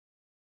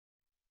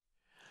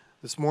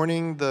This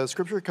morning, the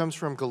scripture comes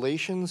from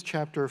Galatians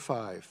chapter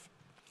 5.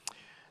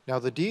 Now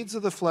the deeds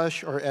of the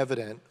flesh are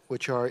evident,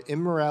 which are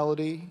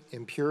immorality,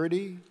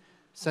 impurity,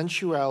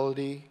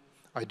 sensuality,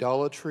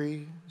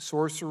 idolatry,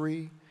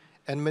 sorcery,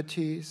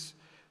 enmities,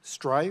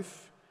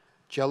 strife,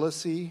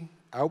 jealousy,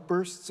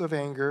 outbursts of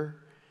anger,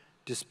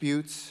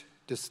 disputes,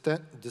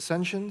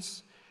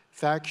 dissensions,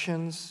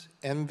 factions,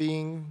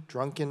 envying,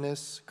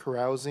 drunkenness,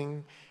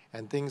 carousing,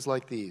 and things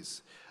like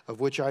these, of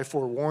which I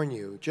forewarn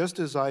you, just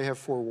as I have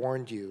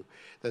forewarned you,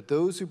 that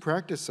those who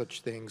practice such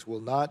things will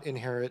not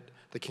inherit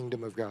the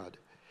kingdom of God.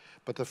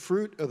 But the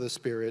fruit of the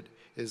Spirit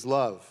is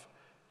love,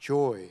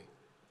 joy,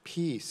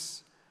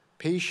 peace,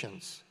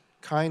 patience,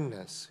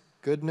 kindness,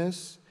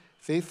 goodness,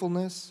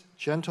 faithfulness,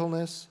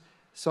 gentleness,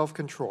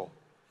 self-control.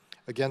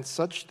 Against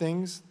such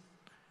things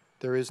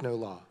there is no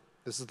law.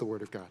 This is the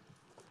word of God.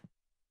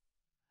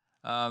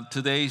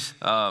 Today's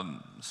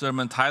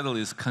sermon title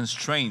is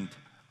Constraint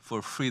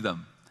for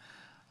Freedom.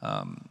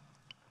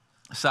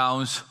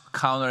 Sounds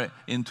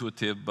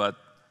counterintuitive, but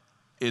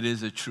it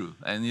is a true,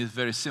 and it's a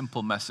very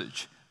simple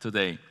message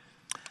today.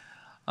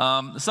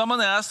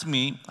 Someone asked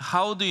me,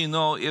 how do you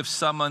know if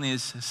someone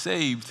is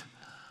saved?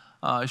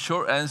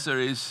 Short answer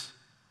is,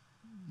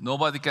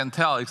 nobody can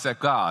tell except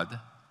God.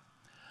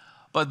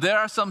 But there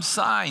are some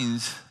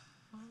signs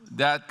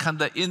that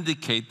kind of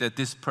indicate that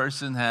this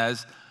person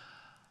has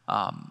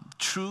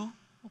true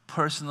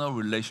personal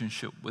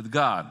relationship with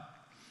God.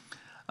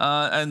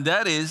 And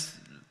that is,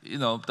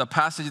 the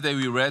passage that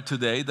we read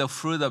today, the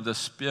fruit of the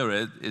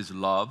Spirit is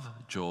love,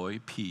 joy,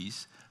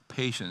 peace,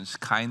 patience,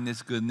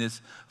 kindness,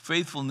 goodness,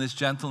 faithfulness,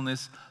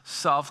 gentleness,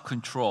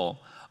 self-control.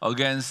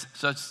 Against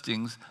such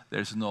things,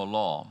 there's no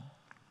law.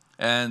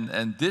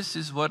 And this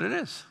is what it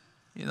is.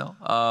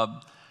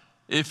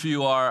 If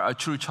you are a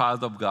true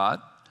child of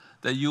God,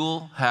 that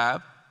you'll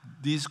have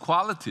these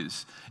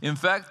qualities. In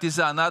fact, these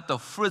are not the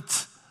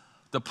fruits,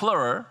 the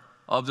plural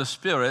of the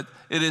Spirit.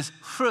 It is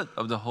fruit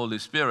of the Holy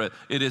Spirit.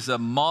 It is a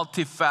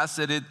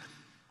multifaceted,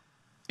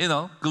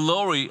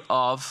 glory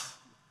of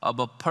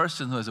a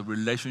person who has a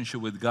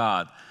relationship with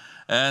God.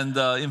 And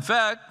in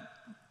fact,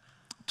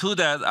 to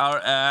that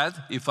I'll add,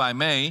 if I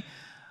may,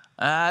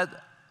 add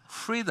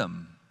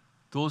freedom.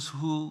 Those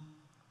who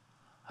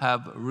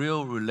have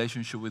real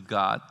relationship with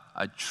God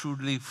are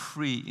truly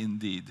free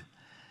indeed.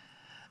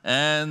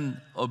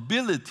 And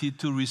ability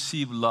to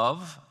receive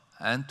love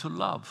and to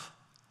love.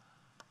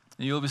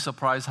 And you'll be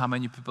surprised how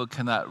many people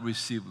cannot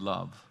receive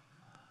love.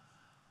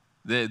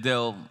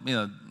 They'll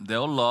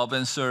love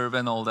and serve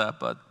and all that,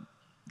 but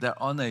they're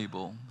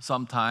unable.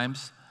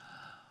 Sometimes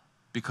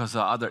because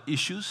of other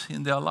issues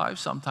in their life,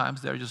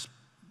 sometimes they're just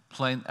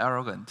plain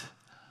arrogant.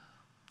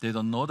 They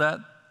don't know that,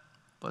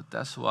 but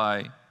that's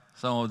why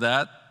some of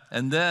that.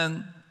 And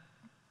then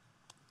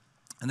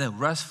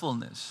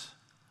restfulness.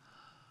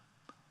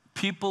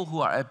 People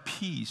who are at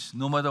peace,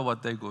 no matter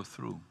what they go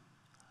through,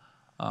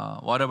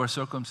 whatever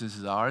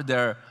circumstances are,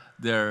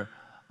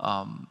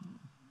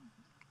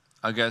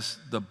 I guess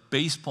the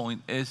base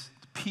point is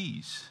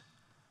peace.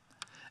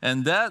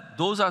 And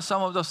those are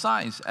some of the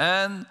signs.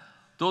 And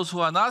those who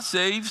are not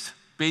saved,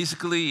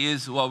 basically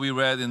is what we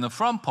read in the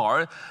front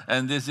part,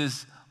 and this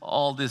is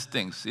all these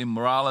things,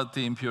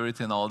 immorality,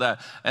 impurity, and all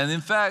that. And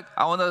in fact,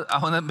 I want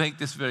to make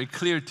this very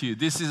clear to you.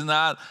 This is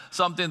not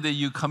something that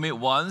you commit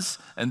once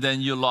and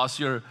then you lost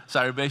your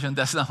salvation.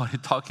 That's not what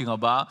he's talking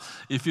about.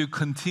 If you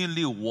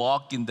continually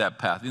walk in that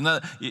path,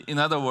 in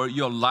other words,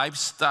 your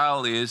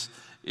lifestyle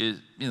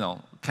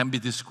can be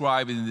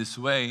described in this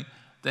way,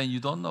 then you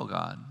don't know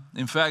God.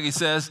 In fact, it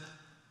says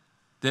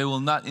they will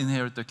not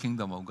inherit the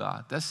kingdom of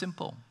God. That's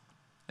simple.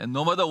 And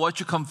no matter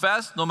what you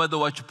confess, no matter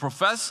what you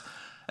profess,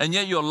 and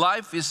yet your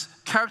life is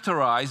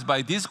characterized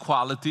by these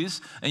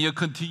qualities, and you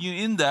continue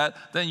in that,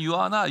 then you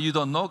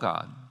don't know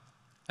God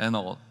and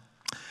all.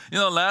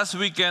 Last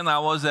weekend I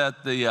was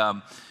at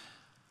the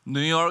New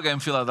York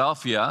and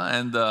Philadelphia,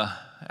 and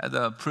had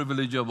the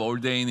privilege of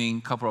ordaining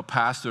a couple of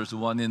pastors,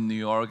 one in New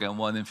York and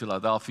one in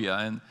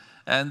Philadelphia.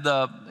 And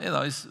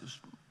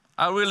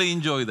I really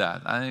enjoy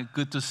that.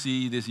 Good to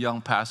see these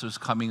young pastors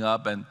coming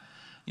up and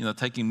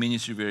taking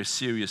ministry very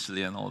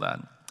seriously and all that.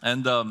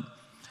 And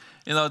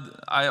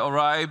I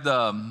arrived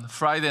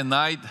Friday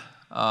night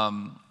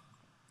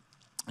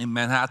in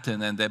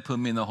Manhattan, and they put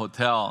me in a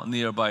hotel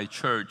nearby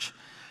church.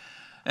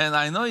 And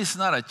I know it's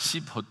not a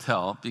cheap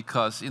hotel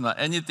because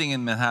anything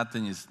in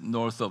Manhattan is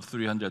north of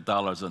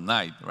 $300 a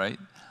night, right?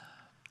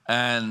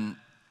 And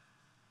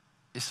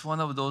it's one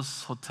of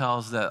those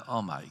hotels that,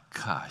 oh my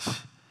gosh,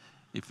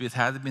 if it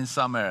had been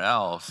somewhere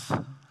else,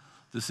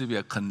 this would be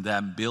a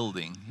condemned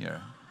building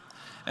here.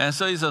 And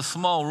so it's a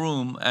small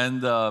room,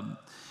 and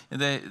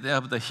they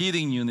have the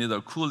heating unit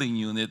or cooling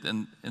unit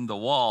in the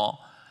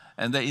wall,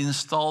 and they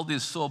installed it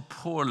so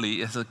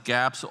poorly, it has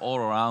gaps all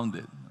around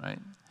it, right?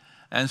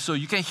 And so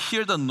you can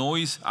hear the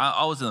noise.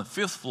 I was on the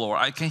 5th floor.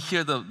 I can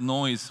hear the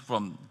noise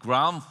from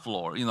ground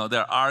floor.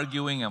 They're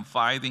arguing and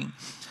fighting.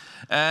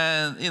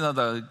 And,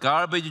 the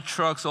garbage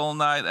trucks all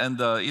night and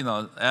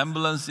the,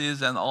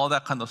 ambulances and all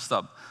that kind of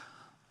stuff.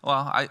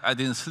 Well, I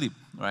didn't sleep,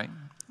 right?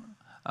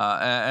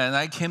 and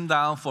I came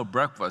down for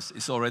breakfast.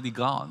 It's already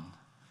gone.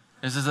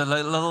 It's just a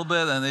little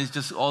bit, and it's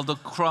just all the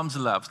crumbs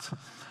left.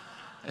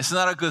 It's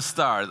not a good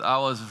start. I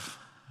was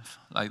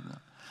like,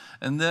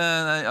 and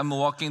then I'm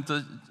walking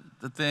to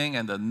the thing,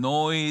 and the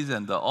noise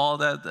and all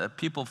that,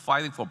 people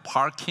fighting for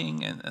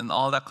parking and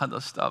all that kind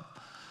of stuff.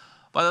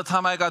 By the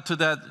time I got to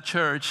that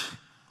church,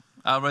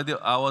 I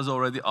was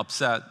already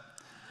upset.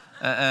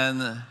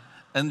 And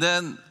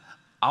then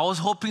I was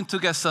hoping to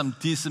get some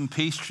decent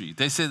pastry.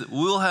 They said,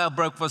 we'll have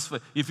breakfast.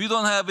 If you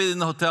don't have it in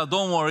the hotel,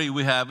 don't worry,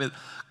 we have it.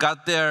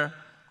 Got there,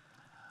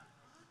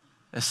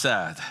 it's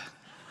sad.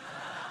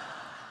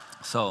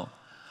 So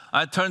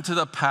I turned to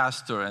the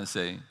pastor and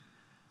say,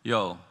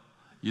 yo,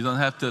 you don't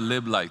have to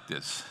live like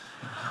this.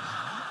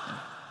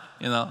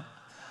 You know?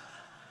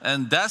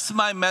 And that's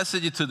my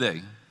message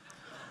today.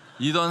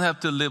 You don't have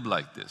to live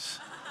like this.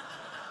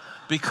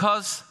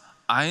 Because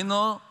I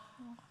know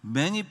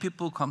many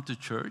people come to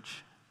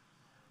church.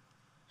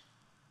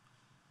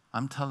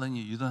 I'm telling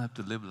you, you don't have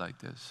to live like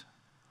this.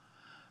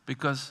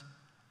 Because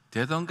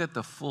they don't get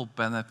the full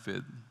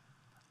benefit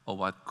of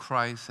what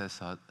Christ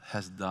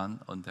has done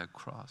on that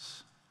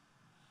cross.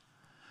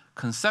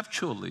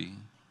 Conceptually,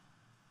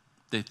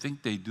 they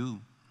think they do.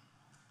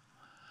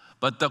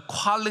 But the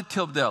quality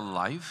of their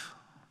life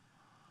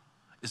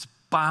is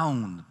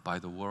bound by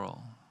the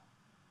world.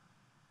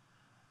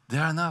 They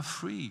are not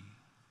free.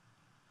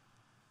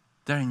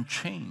 They're in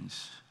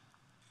chains.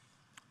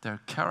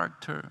 Their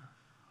character,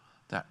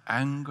 their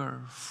anger,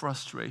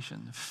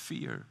 frustration,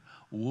 fear,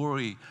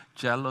 worry,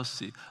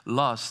 jealousy,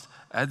 lust,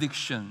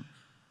 addiction,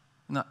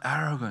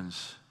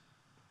 arrogance,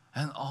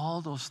 and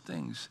all those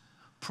things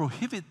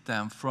prohibit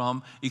them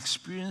from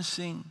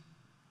experiencing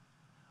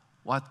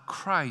what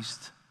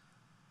Christ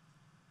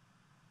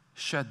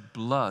shed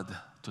blood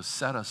to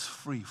set us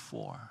free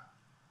for.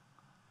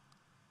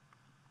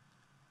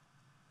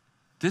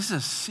 This is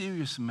a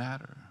serious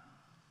matter.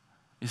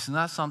 It's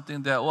not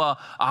something that, well,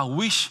 I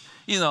wish,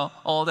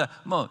 all that.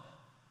 No,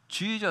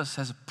 Jesus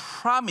has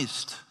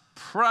promised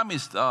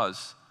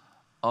us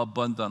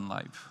abundant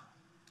life.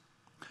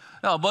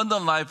 Now,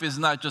 abundant life is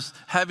not just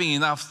having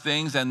enough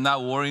things and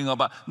not worrying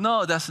about.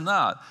 No, that's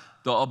not.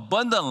 The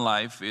abundant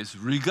life is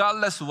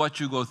regardless of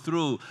what you go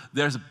through,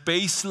 there's a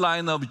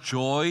baseline of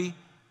joy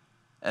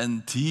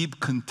and deep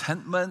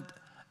contentment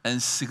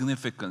and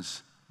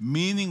significance,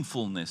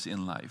 meaningfulness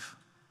in life.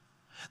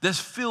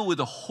 That's filled with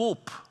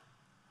hope.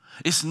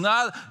 It's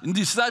not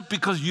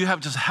because you have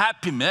just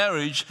happy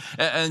marriage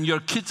and your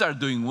kids are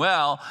doing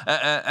well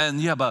and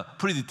you have a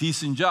pretty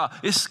decent job.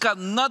 It's got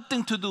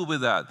nothing to do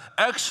with that.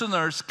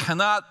 Externals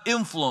cannot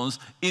influence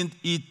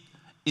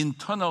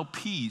internal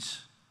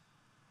peace.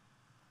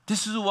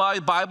 This is why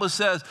the Bible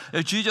says,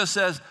 Jesus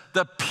says,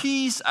 the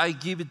peace I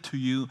give it to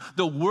you,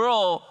 the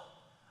world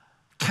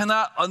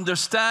cannot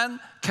understand,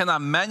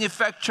 cannot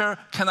manufacture,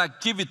 cannot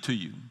give it to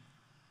you.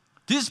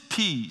 This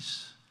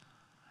peace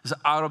is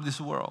out of this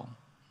world.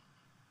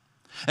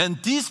 And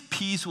this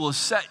peace will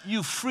set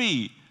you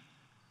free.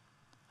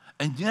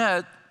 And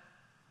yet,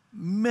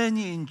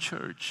 many in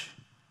church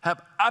have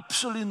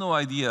absolutely no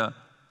idea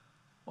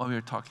what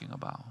we're talking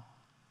about.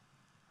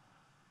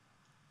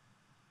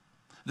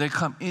 They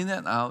come in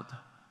and out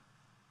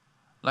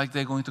like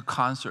they're going to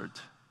concert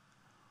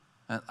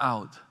and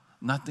out.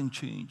 Nothing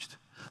changed.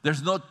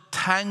 There's no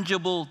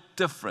tangible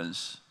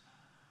difference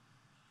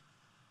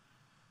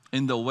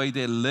in the way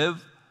they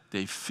live,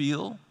 they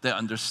feel, they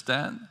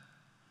understand,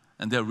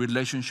 and their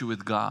relationship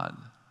with God.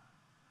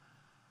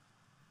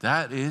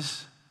 That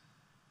is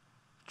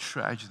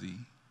tragedy.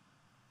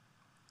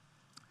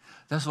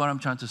 That's what I'm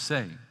trying to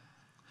say.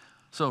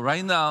 So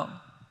right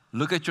now,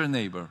 look at your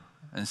neighbor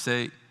and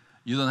say,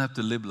 you don't have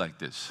to live like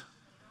this.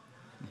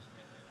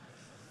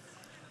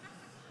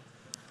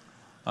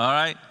 All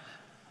right?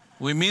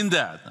 We mean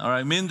that. All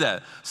right, mean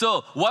that.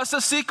 So what's the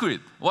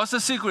secret? What's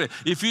the secret?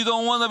 If you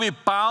don't want to be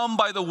bound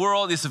by the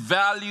world, its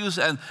values,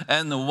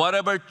 and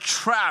whatever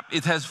trap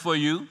it has for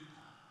you,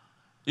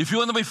 if you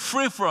want to be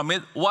free from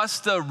it, what's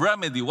the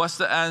remedy? What's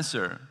the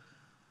answer?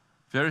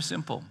 Very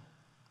simple.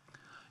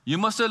 You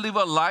must live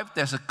a life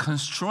that's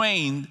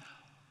constrained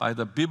by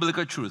the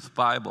biblical truth,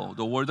 Bible,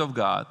 the Word of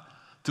God,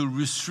 to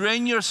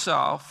restrain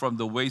yourself from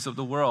the ways of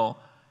the world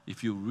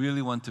if you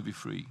really want to be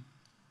free.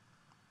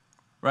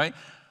 Right?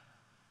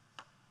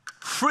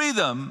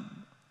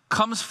 Freedom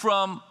comes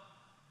from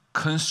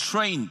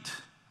constraint.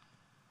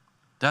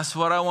 That's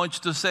what I want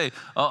you to say.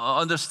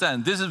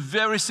 Understand. This is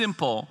very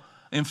simple.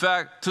 In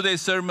fact,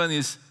 today's sermon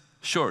is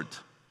short.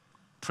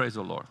 Praise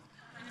the Lord.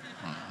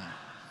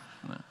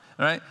 All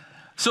right?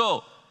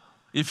 So,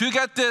 if you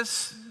get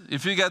this,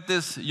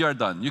 you're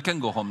done. You can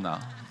go home now.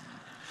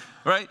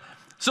 Right?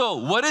 So,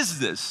 what is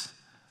this?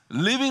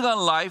 Living a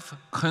life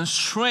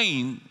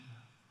constrained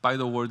by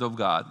the Word of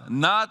God,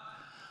 not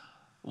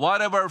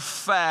whatever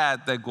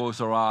fad that goes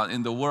around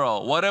in the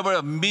world,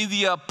 whatever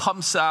media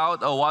pumps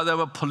out, or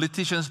whatever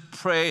politicians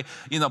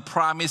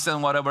promise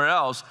and whatever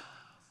else,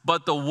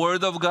 but the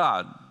Word of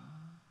God.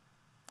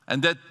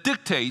 And that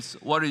dictates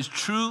what is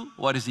true,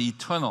 what is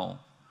eternal,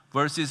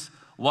 versus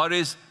what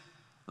is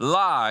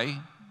lie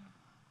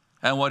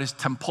and what is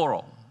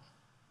temporal.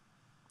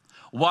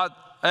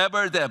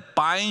 Whatever that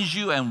binds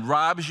you and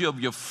robs you of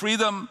your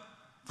freedom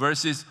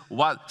versus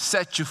what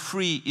sets you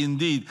free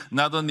indeed,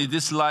 not only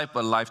this life,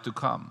 but life to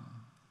come.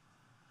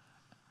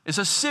 It's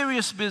a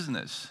serious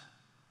business.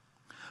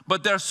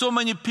 But there are so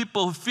many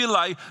people who feel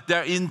like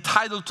they're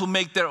entitled to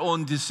make their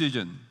own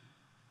decision.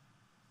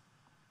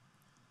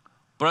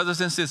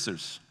 Brothers and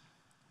sisters,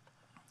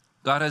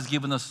 God has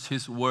given us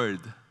His Word.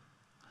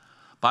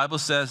 Bible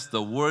says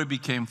the Word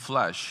became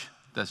flesh.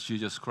 That's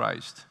Jesus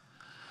Christ.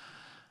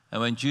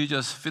 And when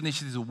Jesus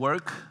finished His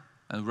work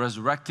and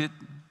resurrected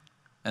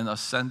and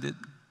ascended,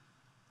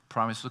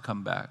 promised to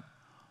come back,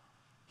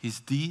 His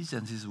deeds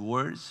and His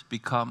words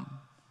become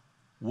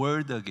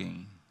Word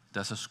again.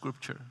 That's a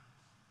scripture.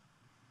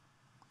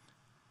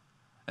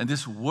 And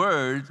this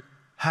Word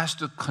has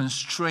to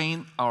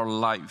constrain our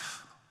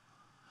life.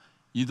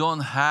 You don't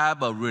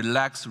have a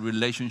relaxed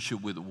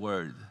relationship with the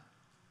Word.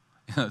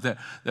 You know,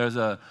 there's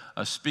a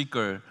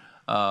speaker,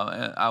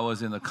 I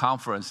was in a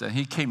conference, and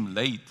he came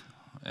late.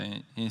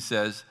 And he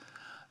says,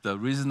 the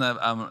reason that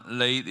I'm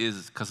late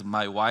is because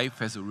my wife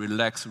has a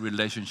relaxed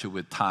relationship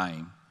with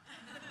time.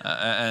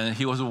 And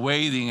he was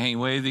waiting,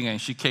 and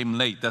she came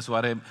late. That's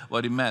what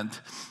he meant.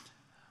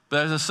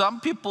 But some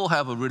people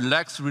have a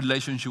relaxed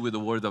relationship with the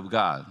Word of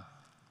God.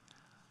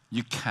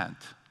 You can't.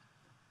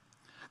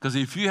 Because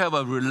if you have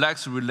a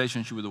relaxed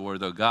relationship with the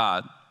Word of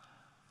God,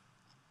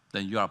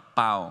 then you are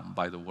bound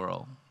by the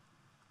world.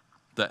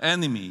 The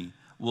enemy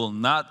will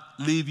not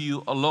leave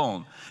you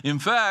alone. In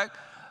fact,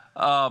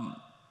 the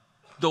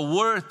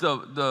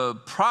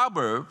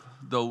proverb,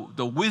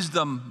 the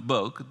wisdom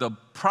book, the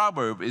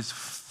proverb is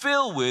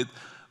filled with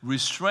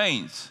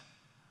restraints,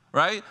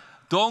 right?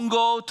 Don't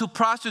go to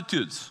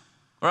prostitutes,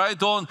 right?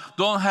 Don't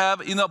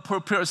have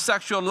inappropriate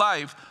sexual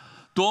life.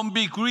 Don't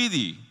be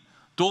greedy.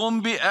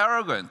 Don't be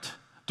arrogant.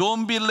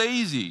 Don't be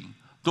lazy.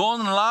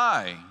 Don't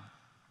lie.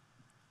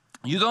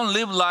 You don't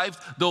live life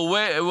the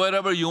way,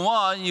 whatever you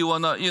want. You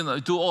want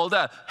to, do all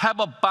that. Have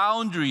a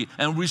boundary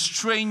and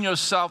restrain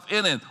yourself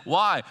in it.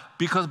 Why?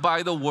 Because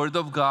by the Word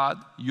of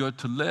God, you're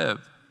to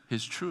live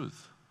His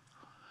truth.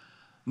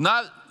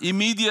 Not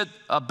immediate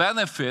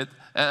benefit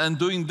and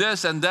doing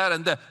this and that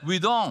and that. We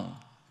don't.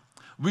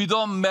 We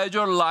don't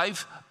measure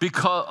life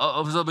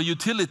because of a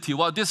utility.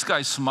 Well, this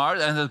guy's smart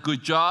and has a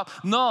good job.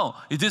 No,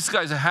 if this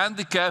guy's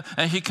handicapped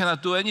and he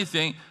cannot do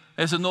anything,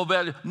 it's no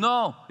value.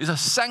 No, it's a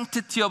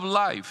sanctity of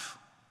life.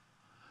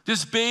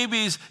 This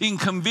baby is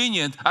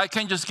inconvenient. I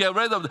can just get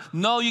rid of it.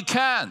 No, you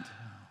can't.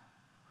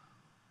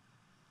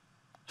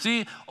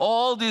 See,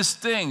 all these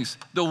things,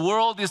 the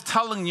world is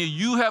telling you,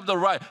 you have the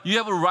right. You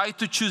have a right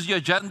to choose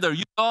your gender.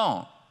 You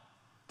don't.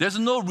 There's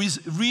no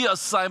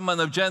reassignment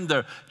of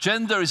gender.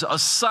 Gender is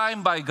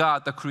assigned by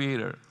God, the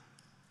Creator.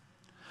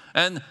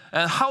 And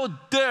how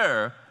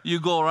dare you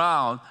go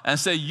around and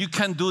say you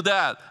can do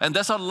that, and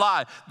that's a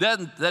lie.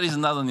 Then that is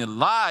not only a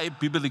lie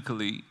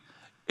biblically,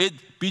 it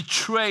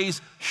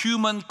betrays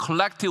human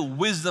collective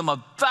wisdom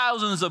of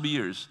thousands of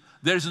years.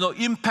 There's no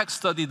impact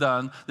study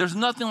done. There's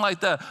nothing like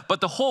that.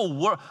 But the whole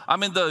world,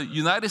 the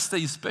United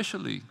States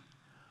especially,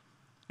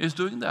 is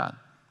doing that.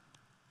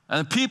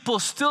 And people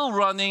still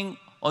running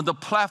on the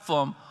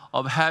platform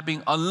of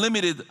having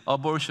unlimited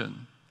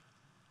abortion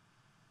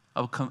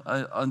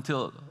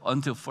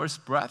until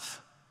first breath.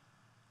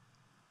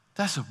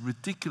 That's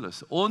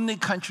ridiculous. Only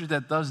country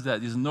that does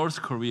that is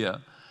North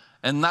Korea,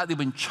 and not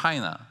even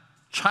China.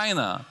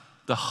 China,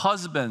 the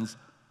husband's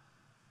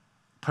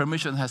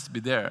permission has to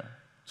be there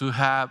to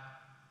have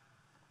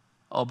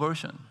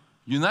abortion.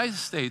 United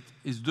States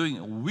is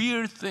doing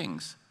weird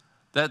things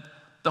that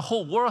the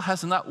whole world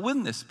has not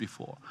witnessed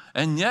before.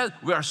 And yet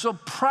we are so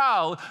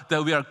proud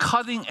that we are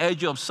cutting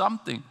edge of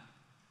something.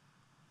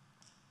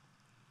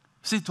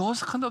 See,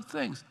 those kind of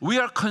things. We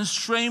are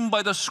constrained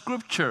by the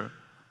Scripture,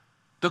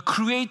 the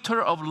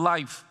Creator of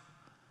life.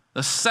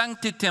 The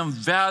sanctity and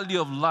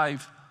value of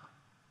life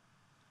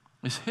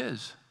is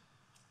His.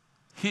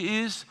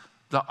 He is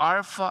the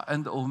Alpha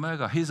and the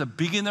Omega. He's a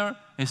beginner,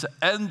 He's an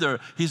ender,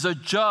 He's a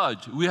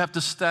judge. We have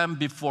to stand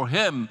before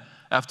Him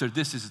after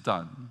this is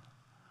done.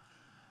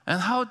 And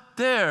how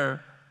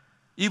dare,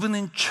 even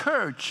in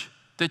church,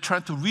 they try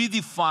to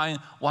redefine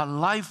what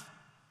life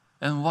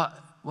and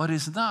what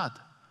is not.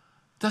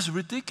 That's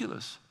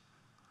ridiculous.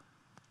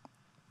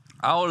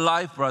 Our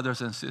life,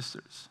 brothers and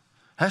sisters,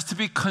 has to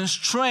be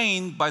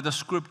constrained by the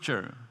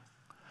Scripture.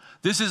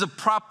 This is a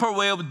proper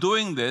way of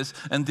doing this,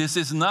 and this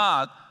is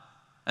not,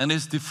 and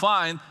it's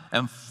defined,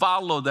 and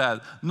follow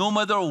that. No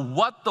matter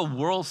what the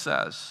world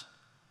says,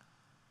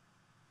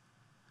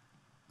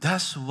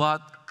 that's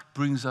what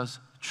brings us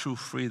true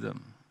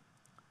freedom,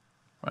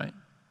 right?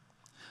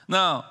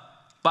 Now,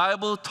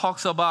 Bible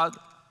talks about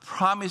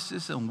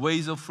promises and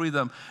ways of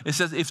freedom. It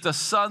says, if the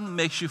Son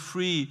makes you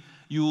free,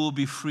 you will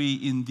be free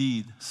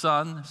indeed.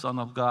 Son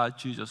of God,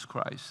 Jesus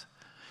Christ.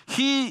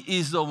 He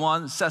is the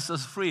one who sets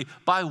us free.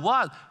 By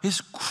what? His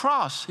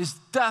cross, His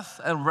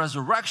death and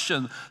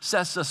resurrection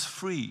sets us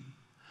free.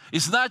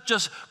 It's not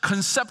just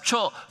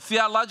conceptual,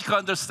 theological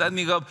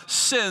understanding of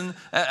sin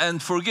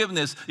and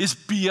forgiveness. It's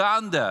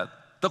beyond that.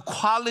 The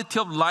quality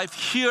of life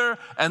here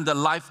and the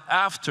life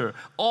after,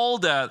 all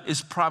that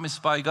is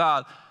promised by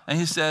God. And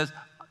He says,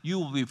 you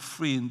will be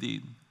free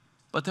indeed.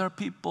 But there are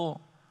people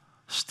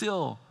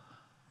still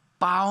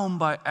bound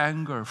by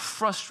anger,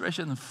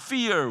 frustration,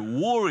 fear,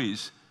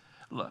 worries,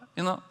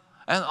 and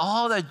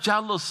all that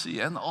jealousy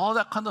and all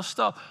that kind of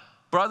stuff.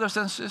 Brothers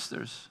and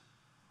sisters,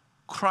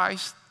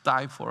 Christ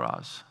died for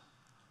us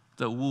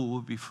that we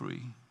will be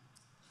free,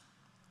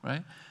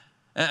 right?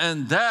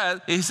 And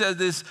that, He said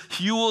this,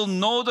 you will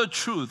know the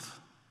truth,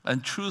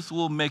 and truth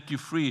will make you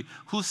free.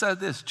 Who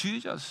said this?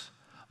 Jesus.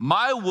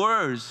 My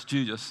words,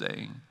 Jesus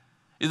saying,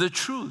 is the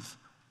truth.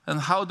 And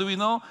how do we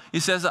know?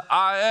 He says,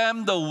 I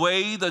am the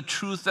way, the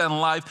truth,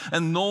 and life,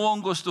 and no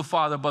one goes to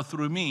Father but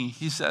through me.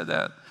 He said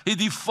that. He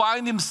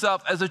defined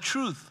Himself as a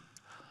truth.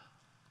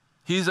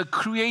 He's a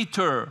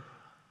creator,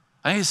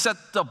 and He set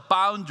the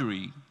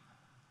boundary.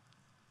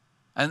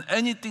 And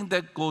anything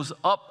that goes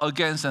up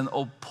against and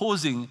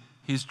opposing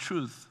His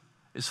truth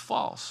is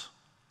false.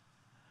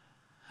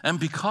 And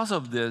because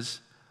of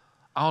this,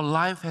 our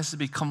life has to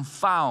be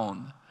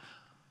confounded,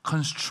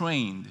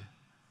 constrained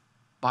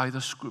by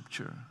the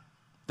Scripture.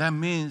 That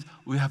means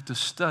we have to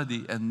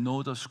study and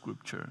know the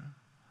Scripture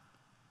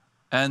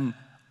and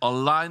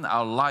align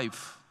our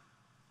life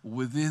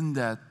within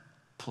that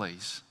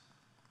place.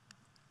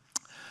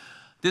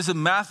 This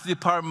math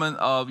department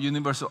of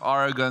University of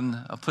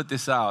Oregon put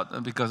this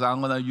out because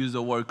I'm going to use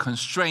the word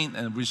constraint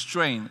and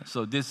restraint.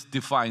 So this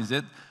defines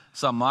it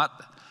somewhat.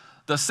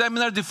 The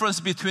seminal difference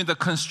between the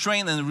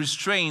constraint and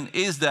restraint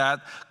is that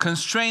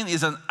constraint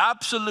is an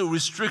absolute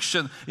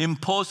restriction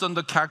imposed on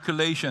the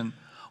calculation,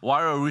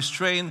 while a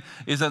restraint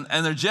is an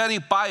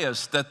energetic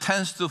bias that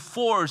tends to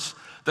force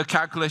the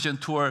calculation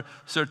toward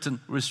certain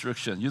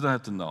restriction. You don't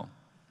have to know.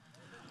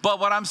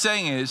 But what I'm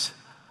saying is,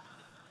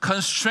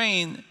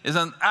 constraint is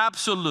an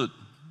absolute.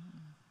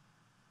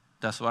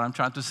 That's what I'm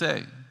trying to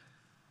say.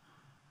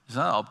 It's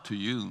not up to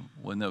you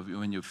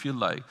when you feel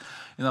like.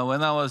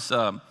 When I was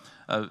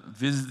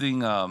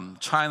visiting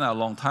China a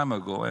long time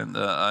ago, and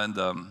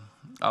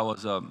I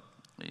was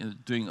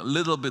doing a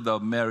little bit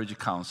of marriage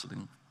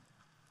counseling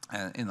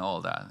and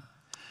all that.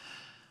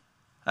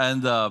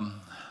 And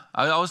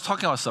I was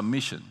talking about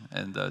submission,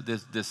 and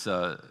this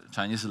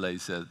Chinese lady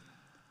said,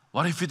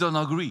 "What if you don't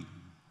agree?"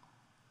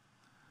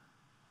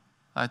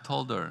 I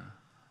told her,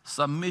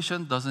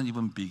 submission doesn't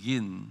even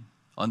begin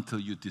until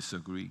you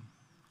disagree.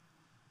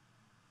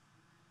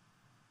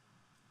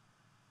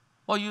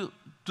 Well, you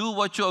do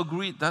what you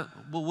agree.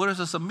 What is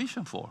a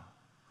submission for?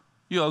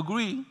 You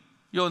agree,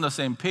 you're on the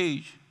same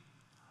page.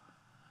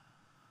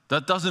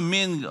 That doesn't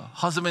mean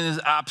husband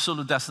is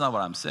absolute. That's not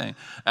what I'm saying.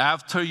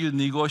 After you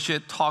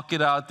negotiate, talk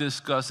it out,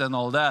 discuss, and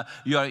all that,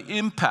 you are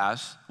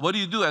impasse. What do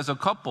you do as a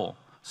couple?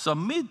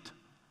 Submit,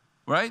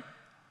 right?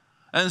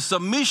 And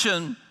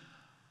submission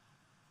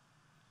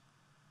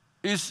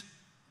is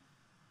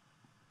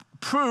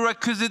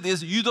prerequisite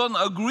is you don't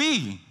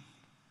agree,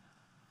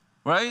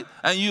 right?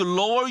 And you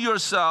lower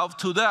yourself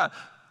to that.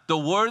 The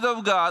Word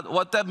of God,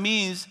 what that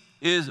means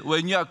is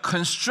when you are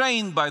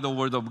constrained by the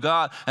Word of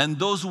God and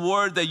those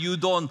words that you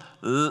don't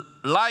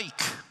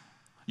like,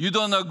 you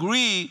don't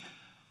agree,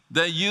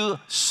 that you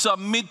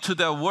submit to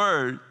that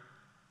Word.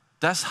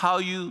 That's how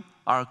you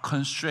are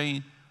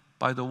constrained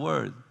by the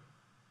Word.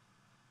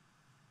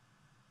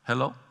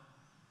 Hello?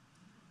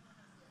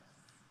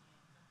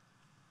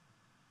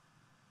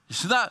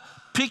 It's not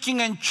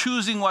picking and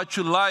choosing what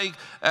you like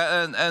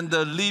and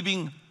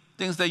leaving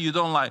things that you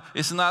don't like.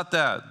 It's not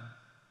that.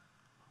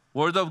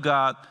 Word of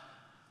God,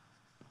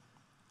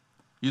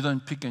 you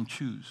don't pick and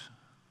choose.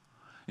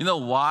 You know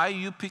why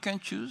you pick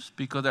and choose?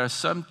 Because there are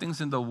some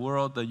things in the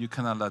world that you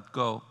cannot let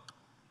go.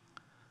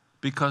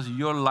 Because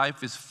your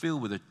life is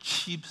filled with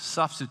cheap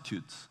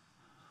substitutes.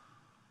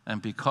 And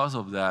because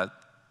of that,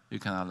 you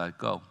cannot let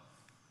go.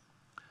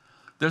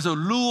 There's a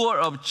lure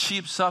of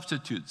cheap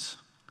substitutes.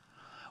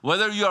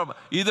 Whether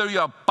either you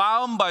are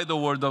bound by the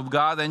Word of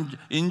God and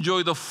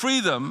enjoy the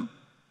freedom,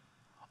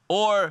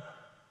 or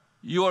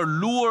you are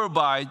lured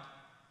by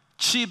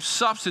cheap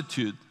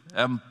substitute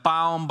and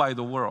bound by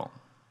the world.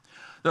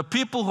 The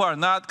people who are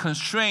not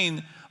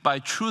constrained by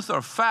truth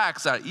or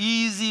facts are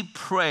easy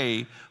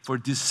prey for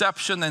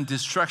deception and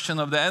distraction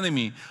of the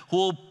enemy, who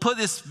will put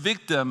his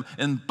victim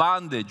in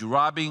bondage,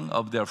 robbing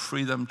of their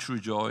freedom, true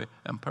joy,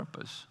 and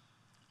purpose.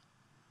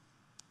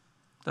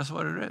 That's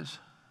what it is.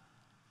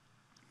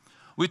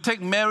 We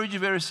take marriage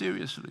very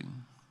seriously.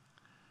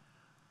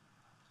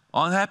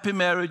 Unhappy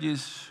marriage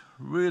is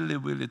really,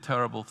 really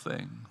terrible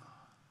thing.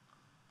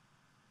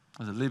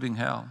 It's a living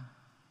hell.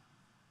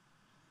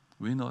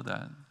 We know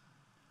that.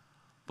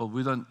 But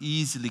we don't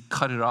easily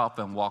cut it off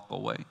and walk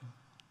away.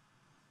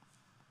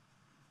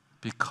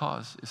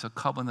 Because it's a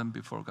covenant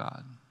before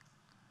God.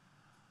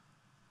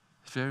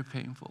 It's very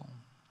painful.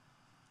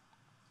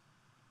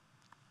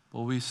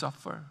 But we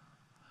suffer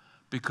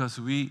because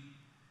we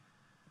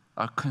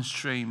are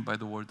constrained by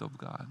the Word of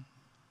God.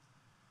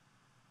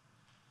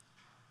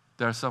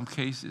 There are some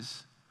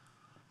cases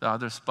the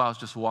other spouse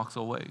just walks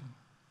away.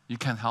 You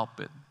can't help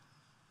it.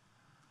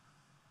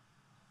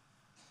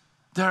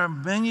 There are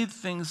many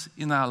things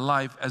in our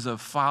life as a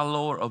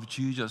follower of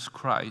Jesus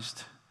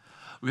Christ.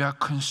 We are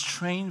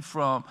constrained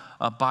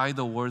by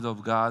the Word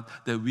of God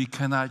that we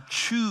cannot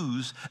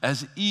choose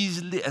as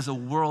easily as the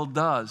world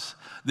does.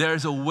 There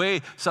is a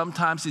way,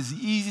 sometimes it's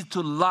easy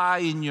to lie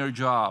in your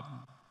job.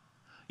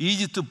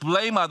 Easy to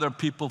blame other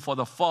people for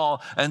the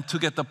fall and to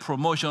get the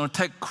promotion or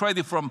take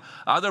credit from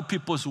other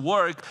people's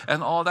work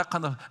and all that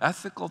kind of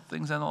ethical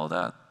things and all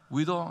that.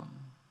 We don't.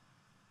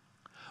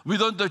 We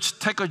don't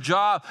just take a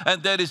job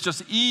and that is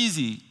just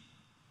easy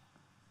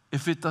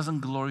if it doesn't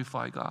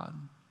glorify God.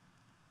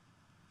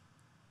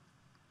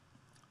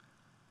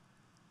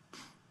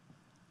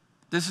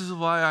 This is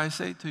why I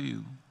say to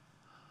you,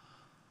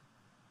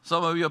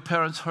 some of your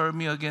parents heard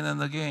me again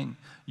and again,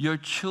 your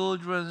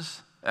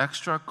children's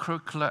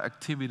extracurricular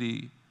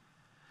activity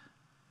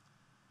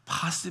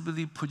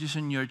possibly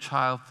position your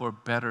child for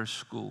better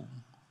school.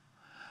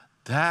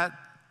 That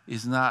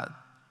is not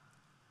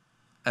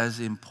as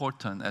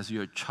important as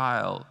your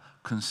child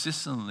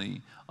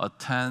consistently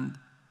attend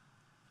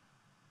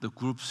the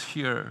groups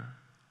here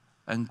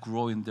and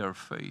grow in their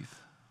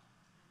faith.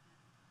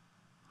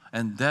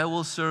 And that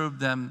will serve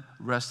them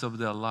rest of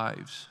their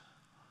lives.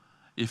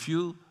 If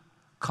you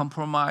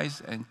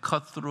compromise and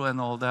cut through and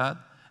all that,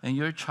 and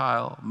your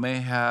child may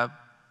have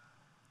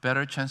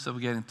better chance of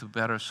getting to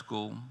better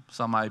school,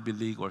 some Ivy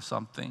League or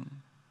something,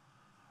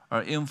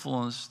 are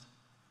influenced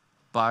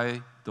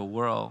by the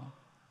world,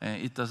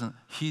 and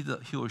he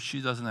or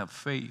she doesn't have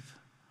faith,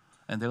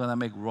 and they're going to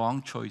make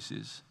wrong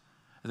choices.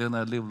 They're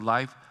going to live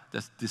life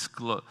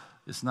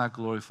that's not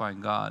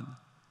glorifying God.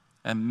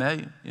 And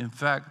in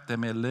fact, they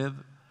may live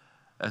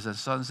as the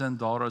sons and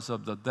daughters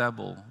of the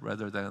devil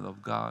rather than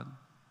of God.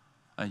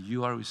 And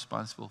you are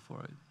responsible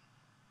for it.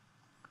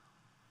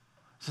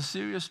 It's a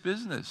serious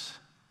business.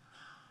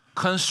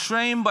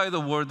 Constrained by the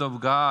Word of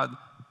God,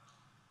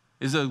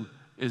 is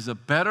a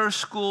better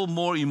school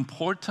more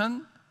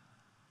important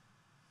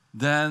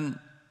than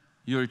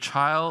your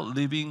child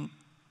living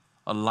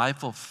a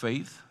life of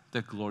faith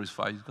that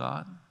glorifies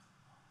God?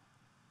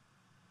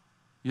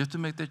 You have to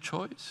make that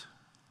choice.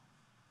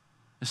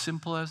 As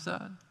simple as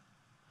that.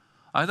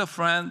 I had a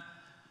friend,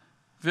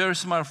 very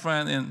smart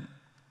friend in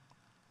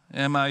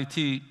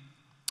MIT.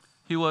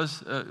 He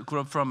grew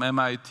up from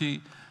MIT.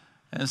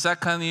 And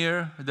second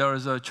year, there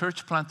was a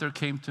church planter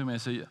came to me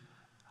and said,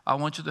 I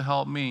want you to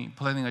help me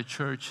planting a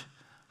church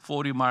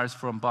 40 miles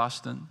from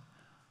Boston.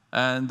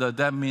 And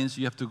that means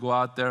you have to go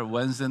out there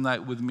Wednesday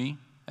night with me,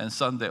 and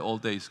Sunday all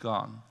day is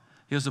gone.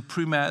 He was a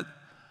pre-med,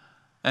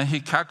 and he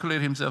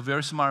calculated himself,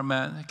 very smart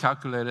man. He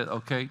calculated,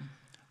 okay,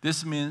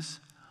 this means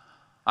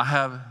I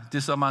have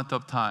this amount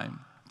of time.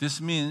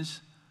 This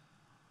means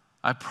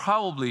I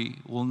probably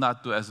will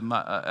not do as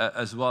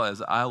well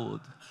as I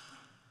would.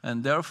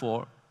 And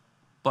therefore,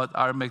 but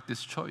I'll make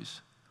this choice.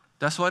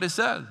 That's what he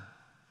said,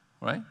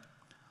 right?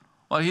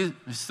 Well, he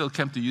still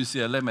came to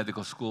UCLA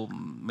Medical School,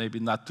 maybe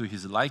not to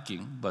his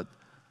liking, but,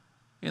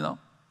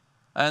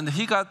 And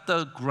he got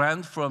the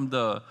grant from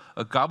the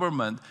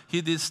government.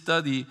 He did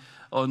study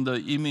on the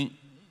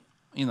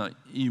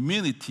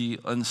immunity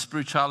and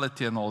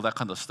spirituality and all that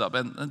kind of stuff.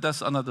 And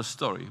that's another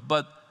story.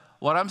 But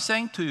what I'm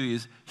saying to you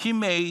is he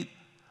made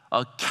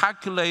a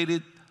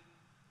calculated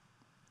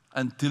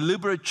and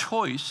deliberate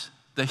choice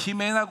that he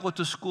may not go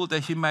to school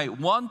that he might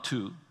want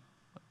to,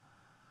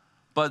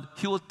 but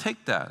he will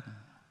take that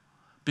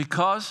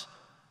because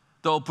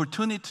the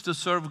opportunity to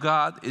serve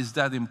God is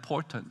that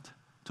important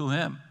to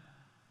him.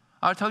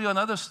 I'll tell you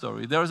another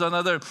story. There was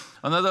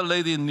another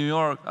lady in New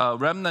York,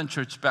 Remnant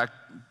Church back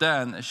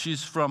then.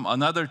 She's from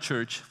another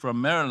church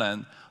from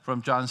Maryland,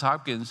 from Johns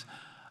Hopkins,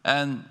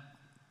 and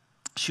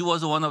she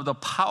was one of the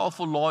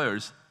powerful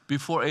lawyers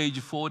before age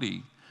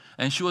 40.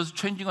 And she was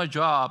changing her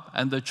job,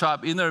 and the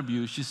job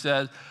interview, she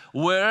said,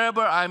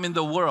 wherever I'm in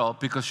the world,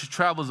 because she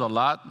travels a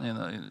lot,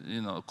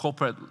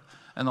 corporate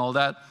and all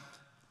that,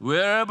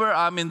 wherever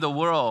I'm in the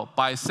world,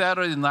 by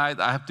Saturday night,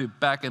 I have to be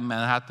back in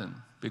Manhattan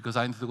because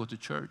I need to go to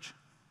church.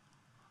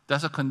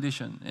 That's a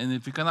condition. And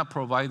if you cannot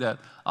provide that,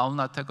 I will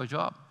not take a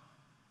job.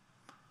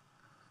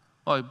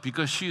 Well,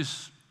 because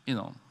she's,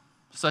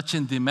 such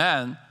in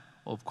demand,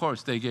 of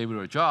course, they gave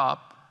her a job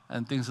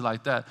and things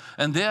like that.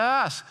 And they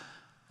asked,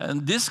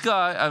 and this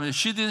guy,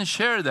 she didn't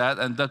share that,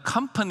 and the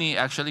company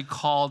actually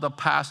called the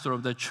pastor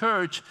of the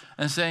church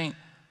and saying,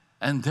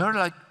 and they're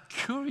like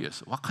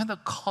curious, what kind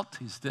of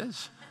cult is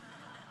this?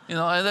 And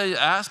they're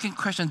asking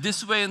questions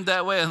this way and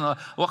that way, and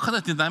what kind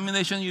of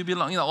denomination you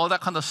belong, all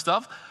that kind of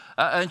stuff,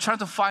 and trying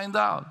to find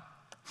out.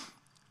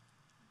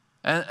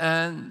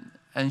 And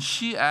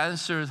she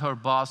answered her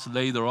boss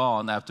later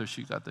on after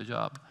she got the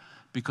job,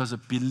 because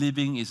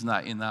believing is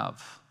not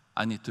enough.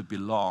 I need to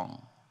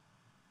belong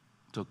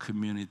to a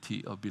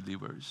community of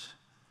believers.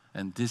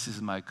 And this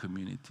is my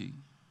community.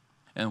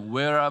 And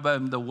wherever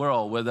I'm in the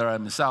world, whether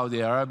I'm in Saudi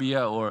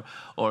Arabia or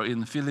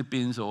in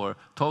Philippines or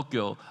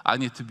Tokyo, I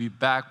need to be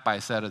back by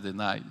Saturday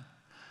night.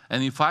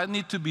 And if I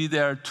need to be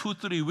there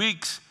 2-3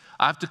 weeks,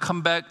 I have to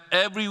come back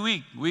every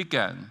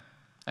weekend,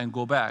 and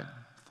go back.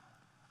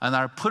 And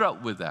I put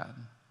up with that.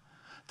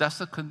 That's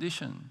the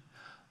condition.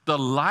 The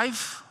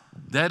life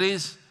that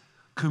is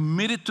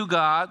committed to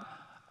God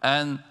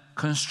and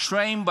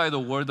constrained by the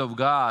Word of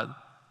God,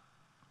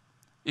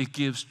 it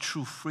gives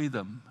true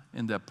freedom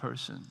in that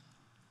person.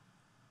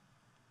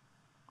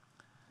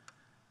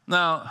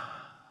 Now,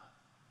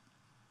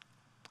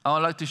 I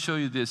would like to show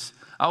you this.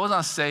 I will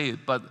not say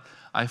it, but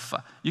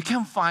you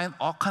can find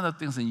all kinds of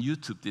things on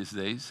YouTube these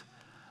days.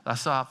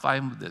 That's how I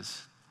find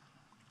this.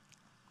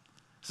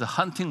 It's the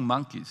hunting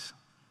monkeys.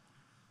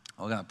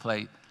 We're going to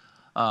play.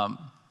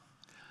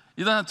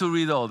 You don't have to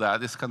read all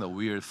that. It's kind of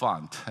weird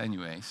font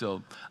anyway.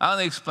 So I'm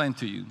going to explain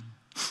to you.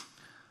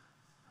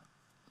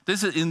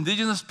 This is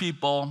indigenous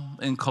people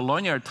in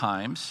colonial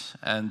times,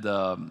 and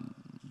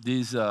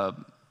these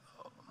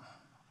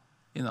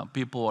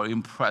people are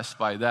impressed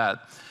by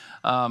that.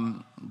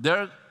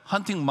 They're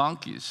hunting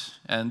monkeys,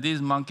 and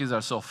these monkeys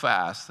are so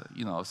fast,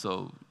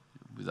 so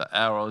with the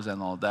arrows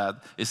and all that,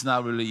 it's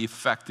not really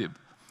effective.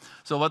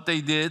 So what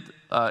they did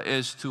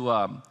is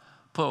to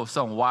put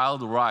some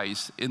wild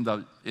rice in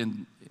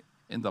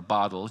the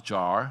bottle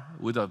jar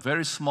with a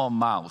very small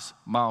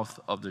mouth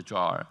of the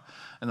jar,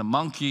 and the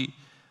monkey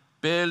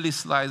barely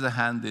slides a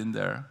hand in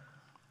there,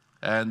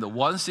 and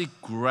once it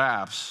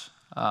grabs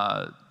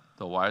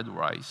the wild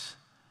rice,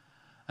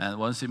 and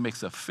once it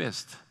makes a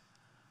fist,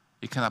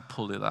 it cannot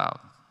pull it out,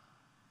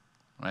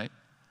 right?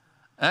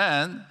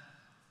 And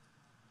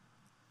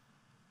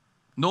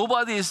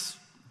nobody is,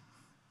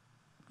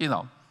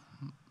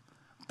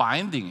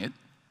 binding it,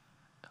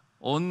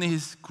 only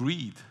his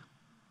greed.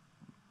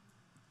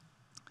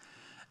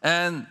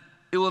 And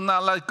it will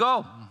not let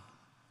go,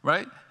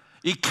 right?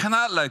 It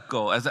cannot let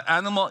go. As an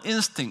animal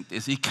instinct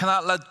is, it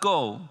cannot let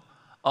go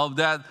of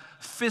that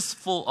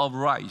fistful of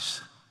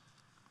rice.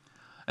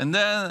 And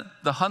then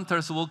the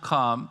hunters will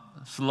come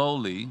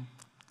slowly,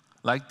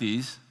 like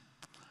these,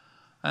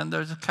 and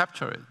they'll just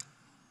capture it.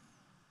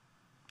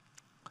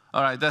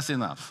 All right, that's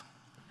enough.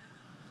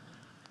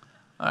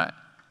 All right.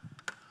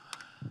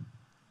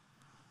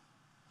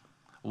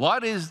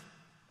 What is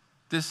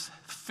this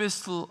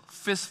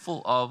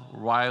fistful of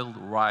wild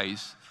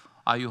rice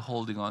are you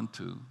holding on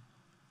to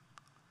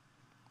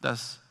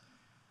that's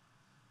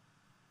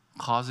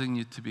causing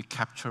you to be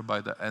captured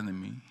by the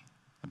enemy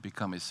and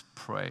become his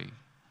prey?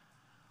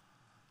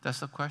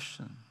 That's the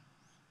question.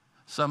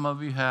 Some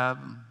of you have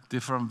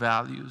different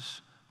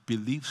values,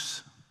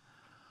 beliefs.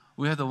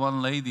 We had the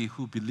one lady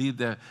who believed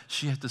that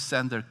she had to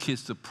send her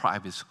kids to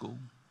private school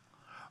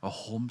or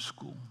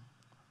homeschool.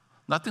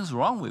 Nothing's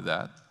wrong with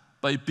that,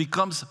 but it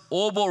becomes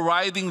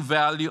overriding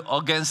value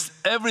against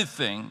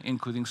everything,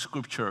 including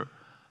Scripture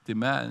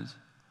demands.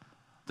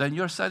 Then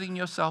you're setting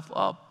yourself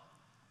up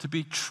to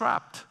be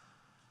trapped,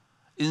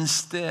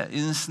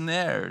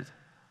 ensnared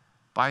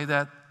by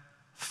that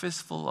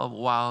fistful of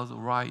wild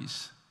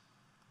rice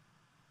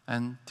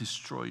and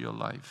destroy your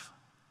life.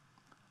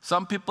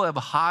 Some people have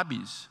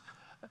hobbies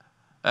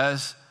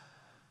as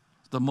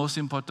the most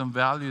important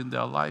value in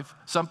their life.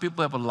 Some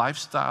people have a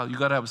lifestyle. You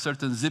got to have a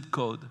certain zip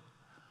code.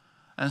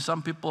 And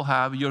some people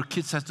have, your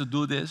kids have to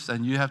do this,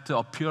 and you have to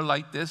appear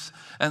like this,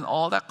 and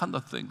all that kind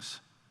of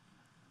things.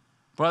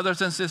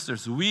 Brothers and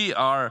sisters, we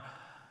are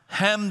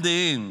hemmed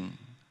in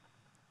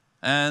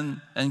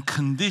and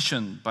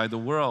conditioned by the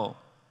world.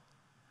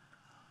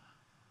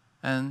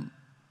 And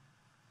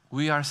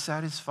we're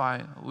trying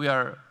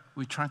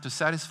to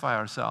satisfy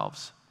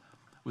ourselves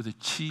with the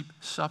cheap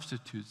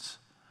substitutes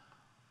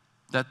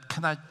that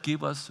cannot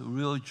give us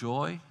real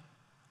joy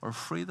or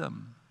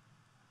freedom.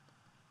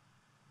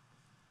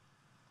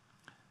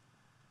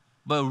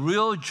 But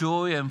real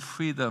joy and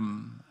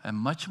freedom, and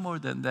much more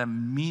than that,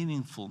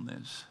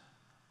 meaningfulness,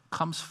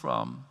 comes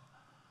from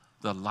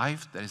the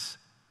life that is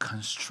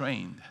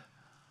constrained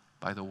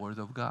by the Word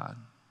of God.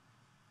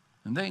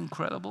 Isn't that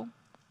incredible?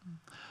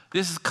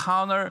 This is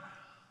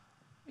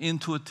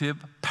counterintuitive,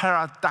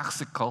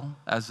 paradoxical,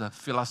 as the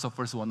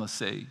philosophers want to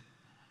say.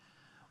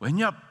 When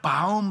you're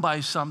bound by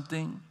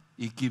something,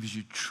 it gives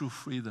you true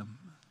freedom.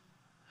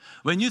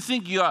 When you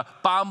think you are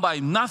bound by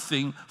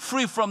nothing,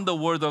 free from the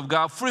Word of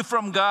God, free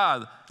from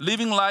God,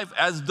 living life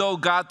as though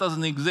God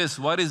doesn't exist,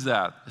 what is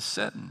that? It's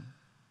sin.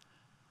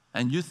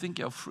 And you think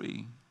you're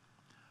free.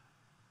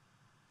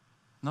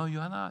 No, you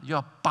are not. You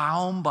are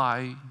bound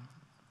by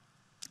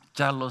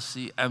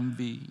jealousy,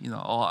 envy,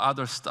 all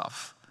other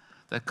stuff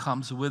that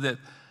comes with it.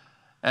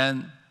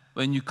 And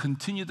when you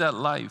continue that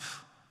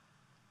life,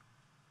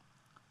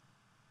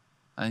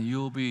 and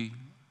you'll be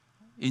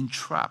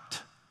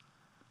entrapped,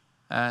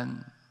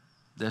 and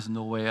there's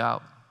no way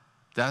out.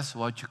 That's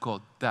what you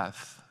call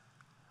death.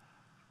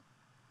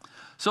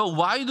 So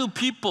why do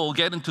people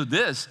get into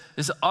this?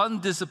 It's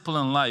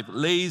undisciplined life,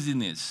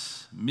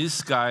 laziness,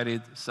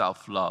 misguided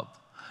self-love.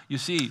 You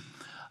see,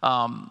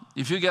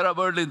 if you get up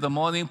early in the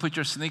morning, put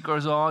your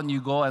sneakers on,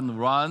 you go and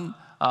run,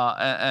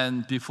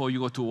 and before you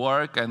go to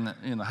work,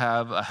 and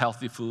have a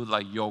healthy food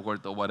like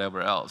yogurt or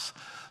whatever else,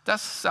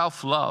 that's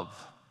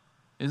self-love,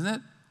 isn't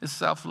it? It's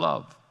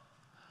self-love.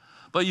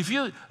 But if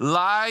you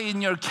lie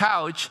in your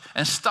couch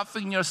and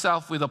stuffing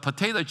yourself with the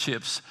potato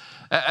chips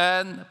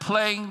and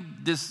playing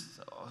this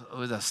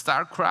with a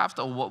StarCraft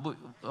or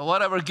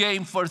whatever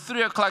game for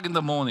 3 o'clock in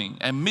the morning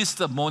and miss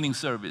the morning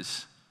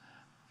service,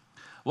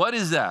 what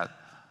is that?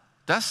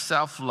 That's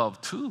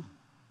self-love too.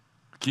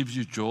 Gives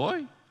you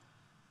joy,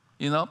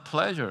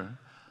 pleasure.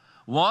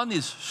 One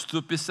is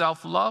stupid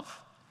self-love.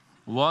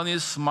 One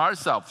is smart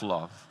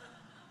self-love.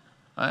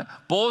 Right?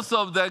 Both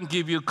of them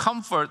give you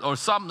comfort or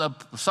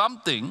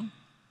something,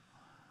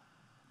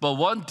 but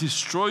one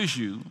destroys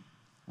you,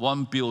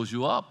 one builds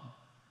you up.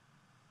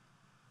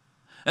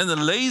 And the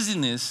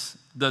laziness,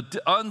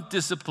 the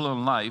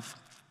undisciplined life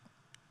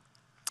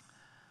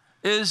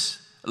is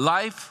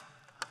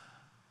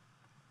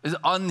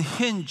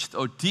unhinged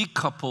or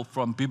decoupled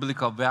from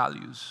biblical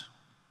values.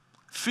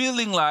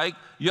 Feeling like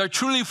you're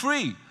truly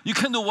free. You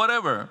can do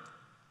whatever.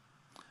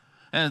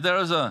 And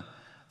there's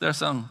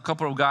some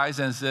couple of guys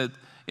and said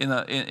in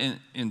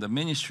the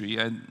ministry,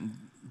 and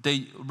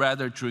they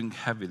rather drink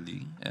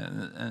heavily,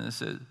 and they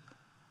said,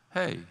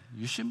 hey,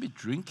 you shouldn't be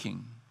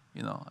drinking,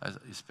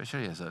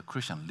 especially as a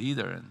Christian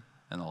leader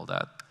and all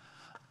that.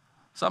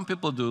 Some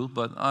people do,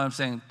 but I'm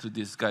saying to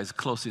these guys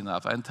close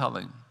enough, I'm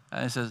telling.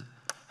 And he says,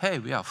 hey,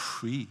 we are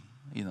free,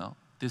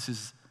 This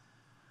is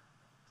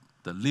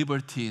the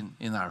liberty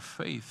in our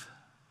faith.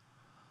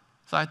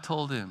 So I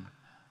told him,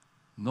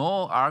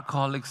 no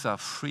alcoholics are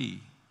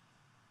free.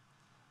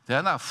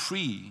 They're not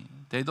free.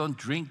 They don't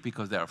drink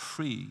because they are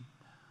free.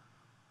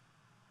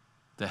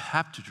 They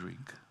have to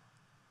drink.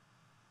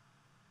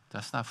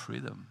 That's not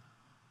freedom.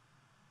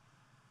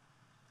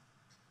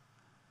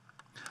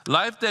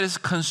 Life that is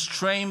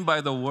constrained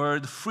by the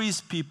word frees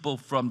people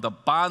from the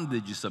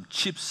bondages of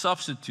cheap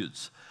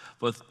substitutes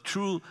for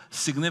true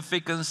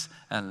significance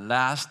and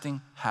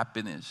lasting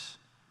happiness.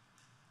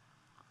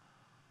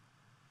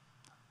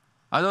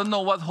 I don't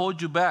know what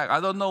holds you back. I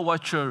don't know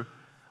what your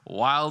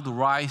wild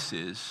rice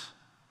is,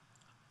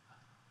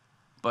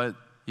 but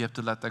you have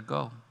to let that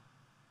go.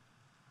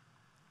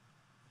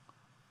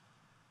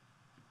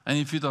 And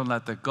if you don't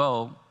let that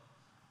go,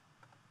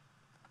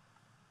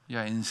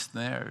 you're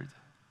ensnared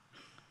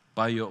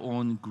by your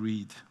own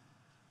greed,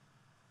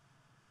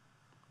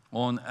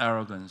 own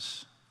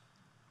arrogance.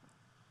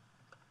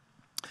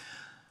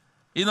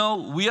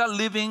 We are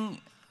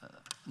living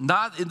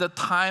not in the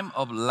time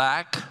of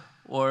lack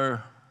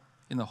or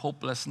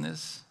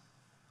hopelessness,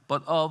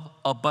 but of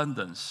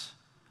abundance.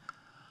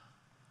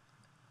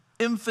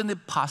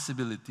 Infinite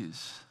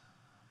possibilities.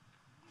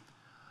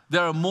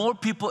 There are more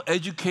people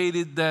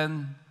educated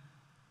than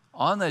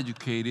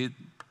uneducated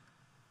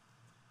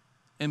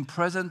in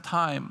present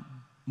time,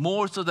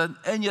 more so than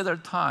any other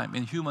time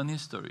in human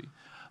history.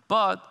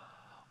 But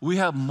we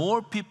have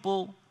more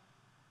people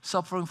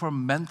suffering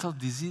from mental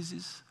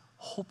diseases,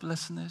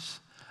 hopelessness,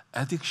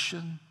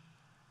 addiction,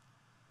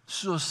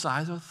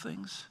 suicidal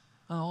things,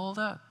 and all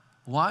that.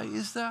 Why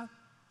is that?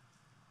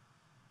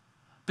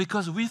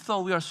 Because we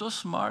thought we are so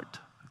smart,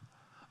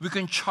 we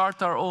can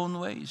chart our own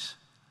ways.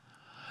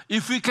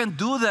 If we can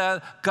do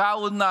that,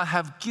 God would not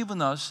have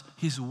given us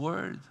His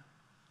Word.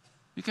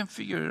 We can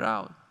figure it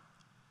out.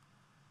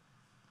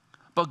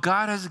 But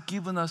God has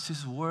given us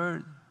His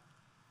Word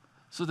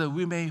so that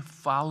we may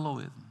follow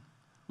it.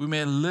 We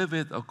may live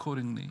it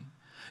accordingly.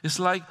 It's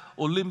like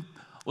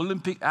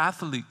Olympic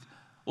athlete.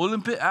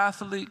 Olympic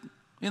athlete,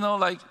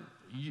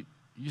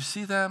 you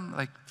see them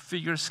like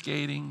figure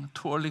skating,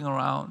 twirling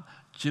around,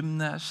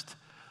 gymnasts,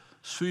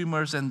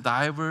 swimmers and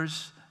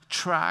divers,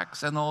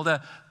 tracks and all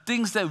that.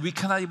 Things that we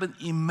cannot even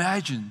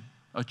imagine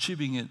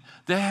achieving it.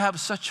 They have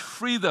such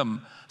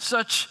freedom,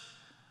 such,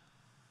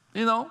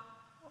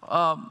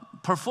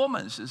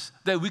 performances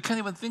that we can't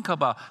even think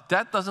about.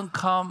 That doesn't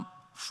come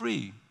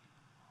free.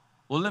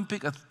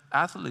 Olympic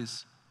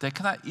athletes, they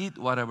cannot eat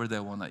whatever they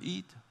want to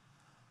eat.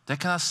 They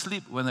cannot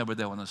sleep whenever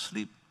they want to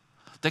sleep.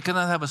 They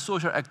cannot have a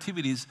social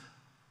activities,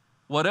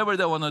 whatever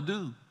they want to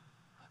do.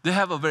 They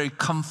have a very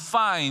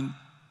confined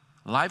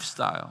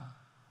lifestyle.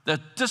 They're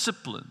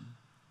disciplined.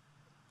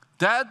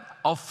 That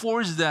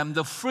affords them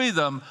the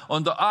freedom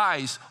on the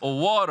ice or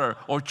water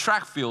or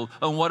track field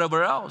and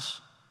whatever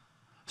else.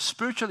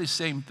 Spiritually,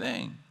 same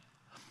thing.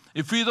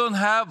 If we don't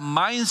have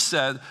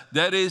mindset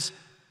that is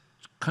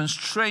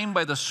constrained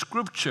by the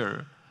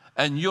Scripture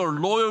and you're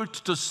loyal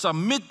to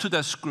submit to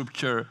that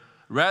Scripture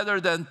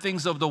rather than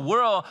things of the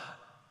world,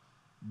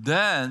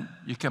 then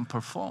you can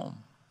perform.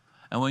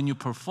 And when you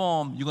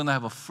perform, you're going to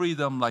have a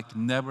freedom like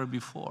never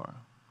before.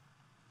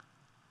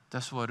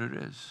 That's what it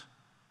is.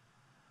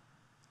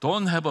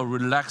 Don't have a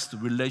relaxed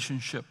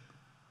relationship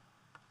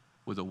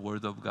with the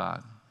Word of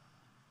God.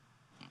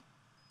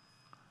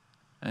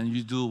 And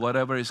you do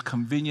whatever is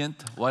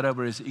convenient,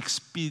 whatever is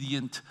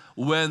expedient,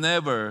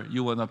 whenever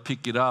you want to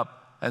pick it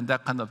up, and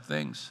that kind of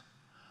things.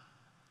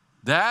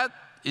 That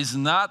is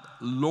not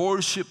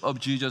lordship of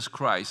Jesus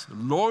Christ.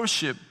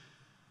 Lordship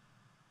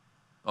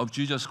of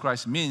Jesus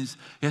Christ means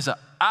He has an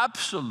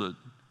absolute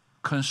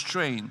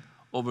constraint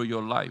over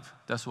your life.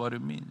 That's what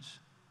it means.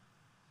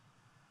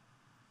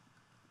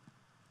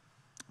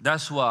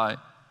 That's why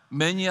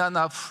many are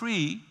not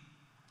free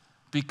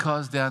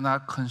because they are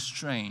not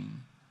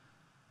constrained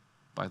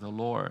by the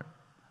Lord.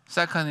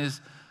 Second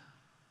is,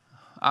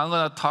 I'm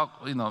going to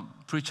talk,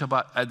 preach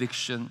about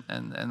addiction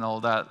and all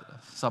that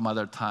some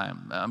other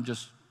time. I'm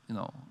just,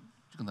 going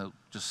to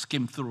just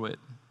skim through it.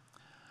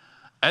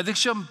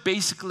 Addiction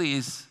basically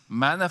is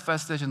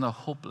manifestation of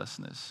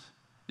hopelessness.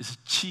 It's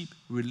cheap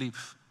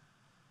relief.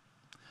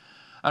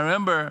 I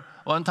remember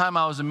one time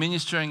I was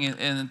ministering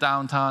in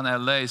downtown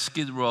LA,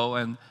 Skid Row,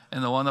 and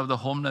one of the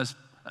homeless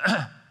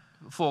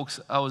folks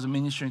I was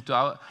ministering to,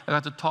 I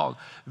got to talk.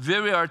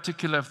 Very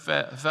articulate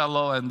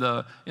fellow, and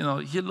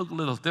he looked a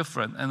little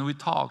different, and we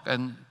talked.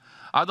 And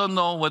I don't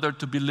know whether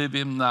to believe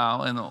him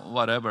now and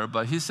whatever,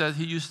 but he said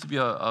he used to be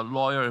a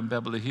lawyer in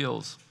Beverly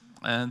Hills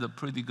and a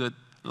pretty good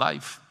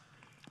life.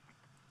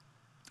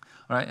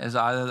 Right? As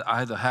I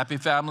had a happy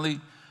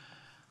family,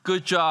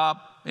 good job,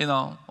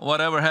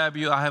 whatever have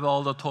you, I have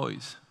all the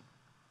toys.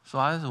 So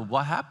I said,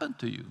 what happened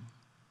to you?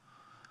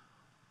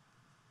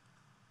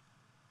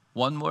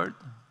 One word,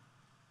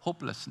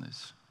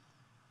 hopelessness.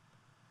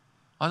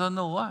 I don't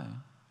know why.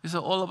 He said,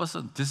 all of a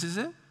sudden, this is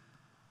it?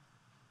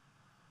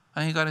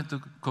 And he got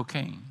into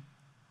cocaine.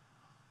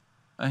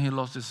 And he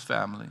lost his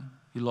family.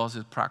 He lost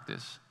his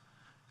practice.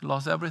 He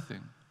lost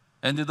everything.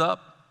 Ended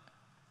up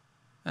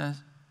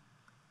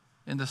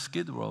in the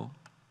Skid Row.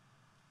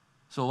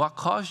 So what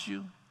caused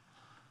you?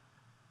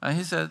 And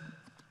he said,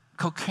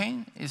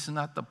 cocaine is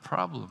not the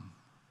problem.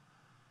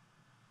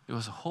 It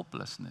was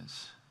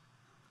hopelessness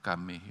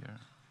got me here.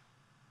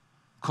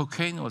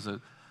 Cocaine was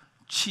a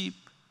cheap,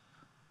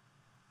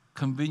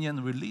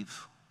 convenient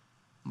relief.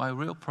 My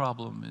real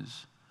problem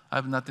is I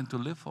have nothing to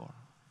live for.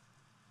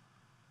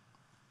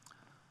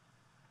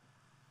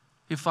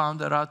 He found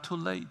that out too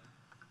late.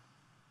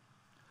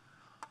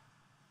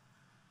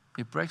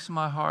 It breaks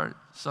my heart.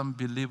 Some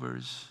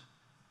believers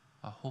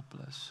are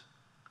hopeless.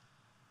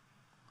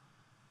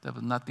 They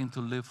have nothing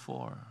to live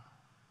for,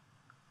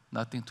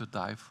 nothing to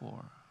die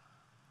for.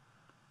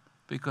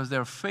 Because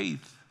their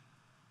faith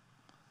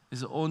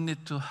is only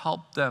to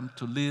help them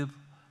to live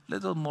a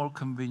little more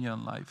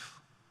convenient life,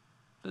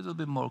 a little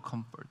bit more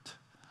comfort.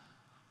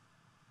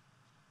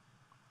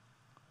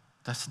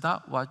 That's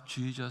not what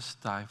Jesus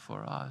died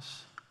for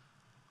us.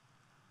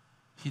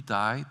 He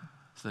died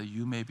so that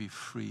you may be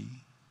free,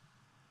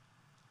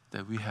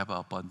 that we have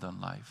abundant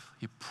life.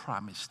 He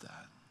promised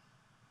that.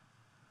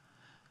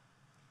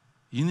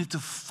 You need to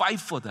fight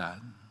for that.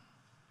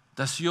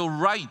 That's your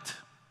right.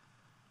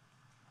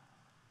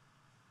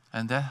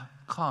 And that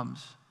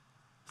comes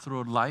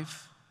through a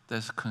life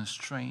that's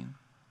constrained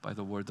by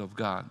the Word of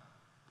God.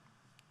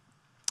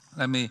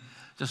 Let me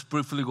just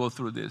briefly go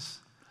through this.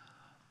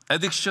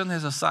 Addiction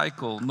is a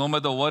cycle, no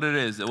matter what it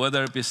is,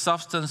 whether it be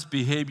substance,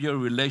 behavior,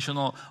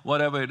 relational,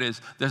 whatever it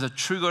is. There's a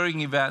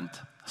triggering event,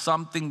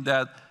 something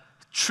that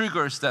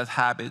triggers that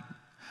habit.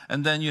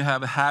 And then you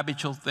have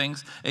habitual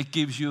things. It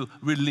gives you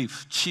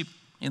relief, cheap,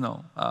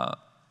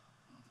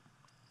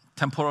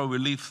 temporal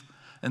relief.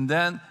 And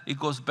then it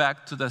goes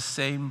back to the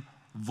same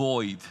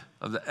void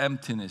of the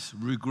emptiness,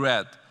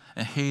 regret,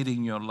 and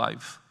hating your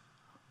life.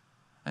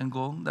 And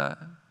going there.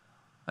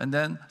 And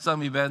then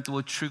some event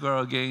will trigger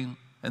again.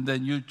 And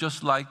then you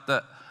just like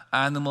the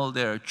animal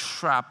there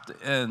trapped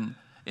in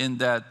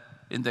that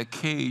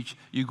cage,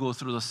 you go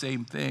through the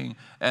same thing.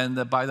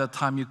 And by the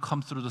time you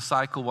come through the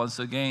cycle once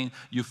again,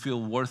 you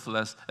feel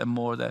worthless and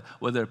more that,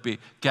 whether it be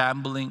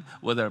gambling,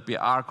 whether it be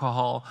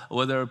alcohol,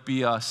 whether it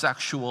be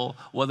sexual,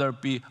 whether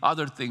it be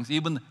other things,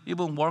 even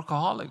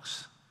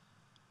workaholics,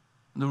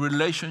 the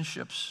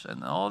relationships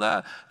and all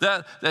that.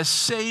 That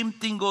same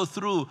thing go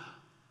through.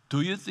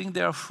 Do you think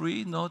they are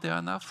free? No, they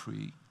are not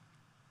free.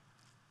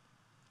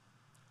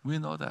 We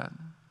know that.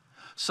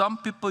 Some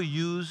people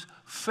use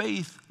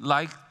faith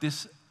like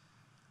this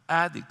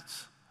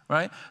addicts,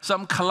 right?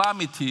 Some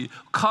calamity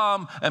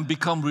come and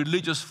become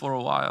religious for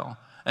a while,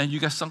 and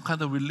you get some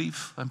kind of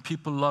relief, and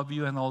people love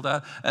you and all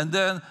that. And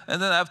then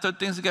after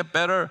things get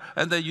better,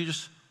 and then you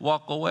just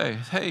walk away.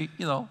 Hey,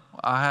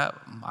 I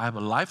have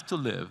a life to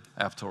live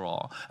after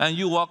all. And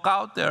you walk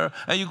out there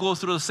and you go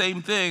through the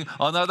same thing.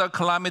 Another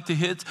calamity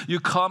hits,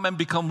 you come and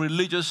become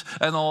religious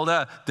and all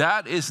that.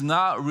 That is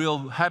not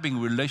real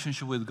having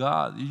relationship with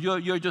God.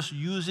 You're just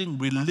using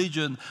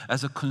religion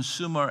as a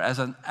consumer, as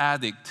an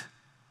addict.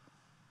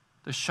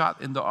 The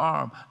shot in the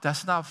arm.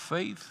 That's not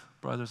faith,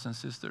 brothers and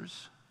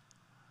sisters.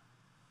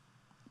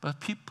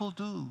 But people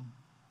do.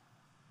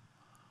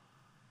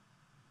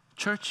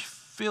 Church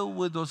filled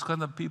with those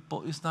kind of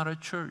people is not a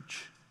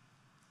church.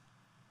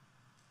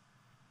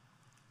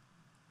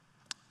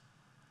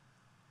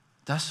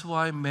 That's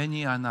why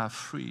many are not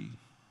free.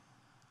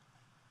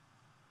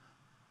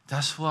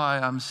 That's why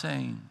I'm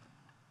saying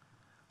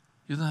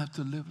you don't have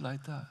to live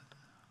like that.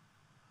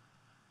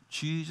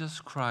 Jesus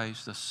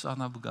Christ, the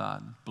Son of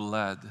God,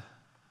 bled,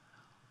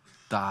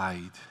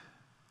 died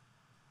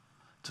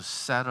to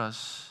set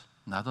us,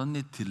 not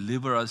only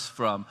deliver us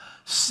from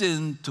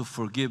sin to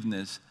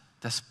forgiveness.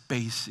 That's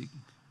basic.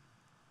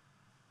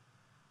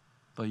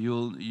 But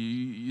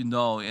you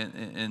know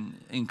in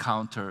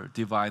encounter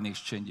divine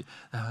exchange,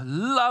 a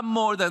lot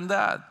more than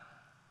that.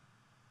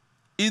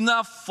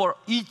 enough for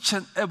each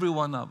and every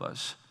one of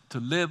us to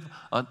live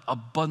an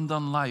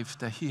abundant life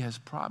that He has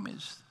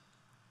promised.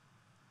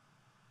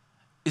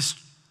 It's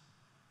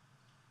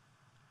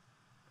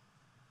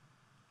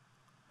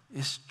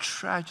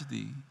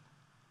tragedy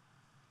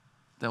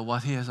that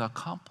what He has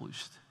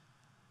accomplished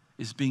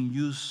is being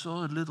used so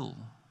little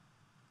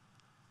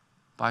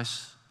by a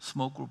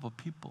small group of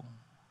people.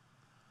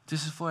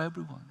 This is for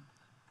everyone.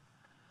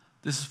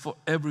 This is for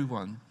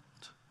everyone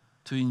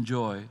to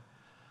enjoy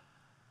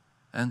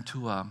and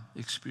to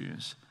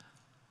experience.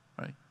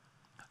 Right?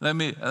 Let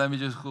me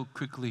just go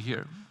quickly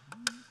here.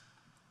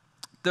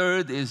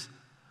 Third is,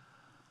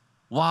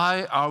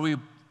 why are we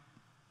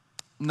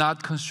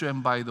not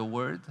constrained by the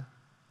word?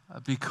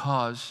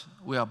 Because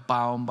we are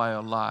bound by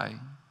a lie.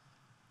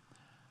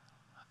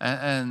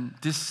 And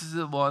this is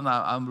the one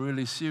I'm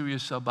really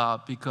serious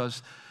about,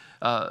 because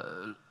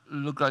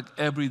look like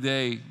every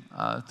day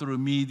through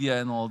media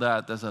and all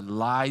that, there's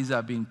lies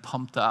are being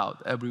pumped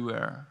out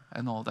everywhere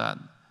and all that.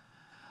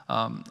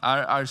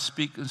 I'll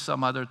speak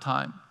some other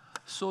time.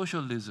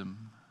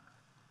 Socialism,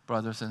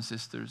 brothers and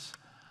sisters,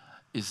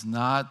 is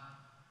not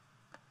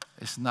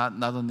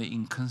only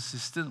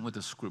inconsistent with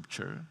the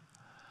Scripture,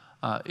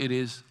 it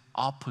is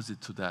opposite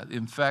to that.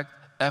 In fact,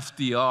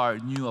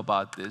 FDR knew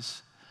about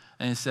this,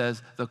 and he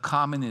says the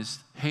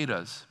communists hate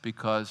us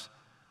because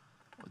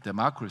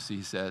democracy,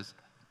 he says,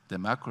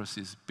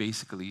 democracy is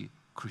basically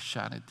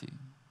Christianity.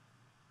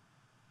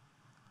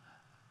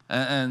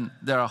 And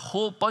there are a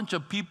whole bunch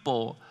of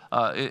people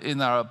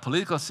in our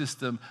political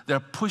system, they're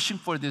pushing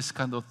for this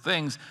kind of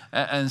things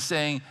and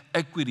saying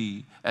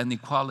equity and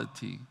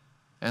equality.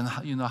 And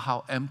you know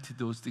how empty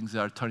those things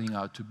are turning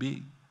out to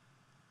be.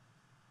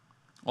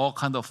 All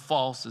kind of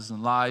falses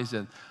and lies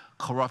and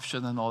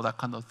corruption and all that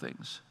kind of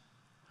things.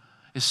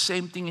 It's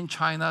same thing in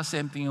China,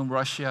 same thing in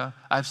Russia.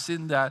 I've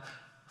seen that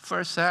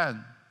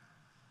firsthand.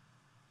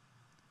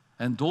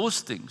 And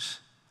those things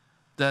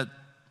that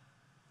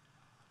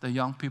the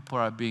young people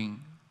are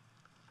being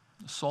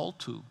sold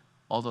to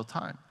all the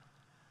time.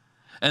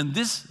 And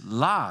this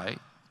lie,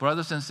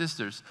 brothers and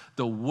sisters,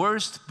 the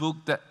worst book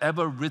that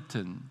ever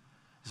written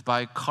is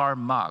by Karl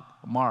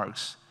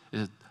Marx,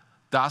 is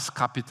Das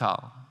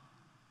Kapital,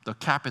 the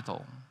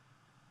Capital,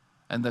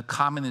 and the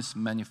Communist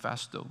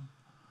Manifesto.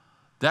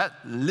 That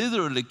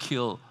literally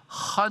killed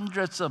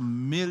hundreds of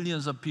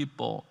millions of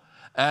people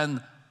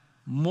and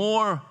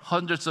more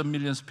hundreds of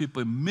millions of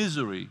people in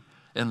misery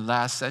in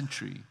last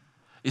century.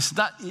 It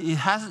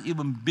hasn't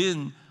even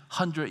been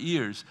 100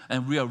 years,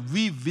 and we are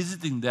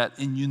revisiting that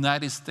in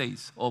United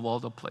States of all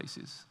the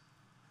places.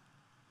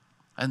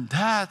 And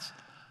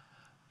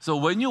so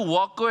when you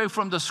walk away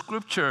from the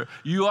Scripture,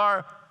 you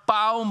are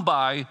bound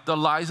by the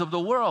lies of the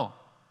world.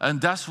 And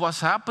that's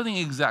what's happening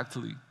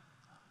exactly.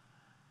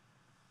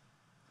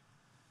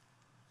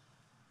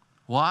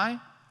 Why?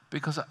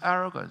 Because of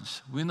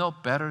arrogance. We know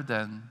better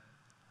than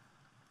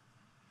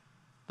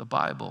the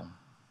Bible,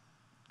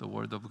 the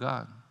Word of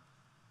God.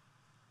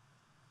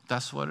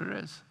 That's what it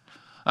is.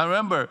 I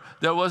remember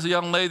there was a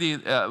young lady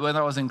when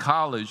I was in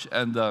college,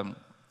 and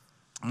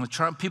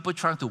people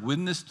trying to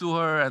witness to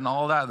her and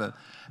all that.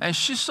 And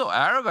she's so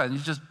arrogant. You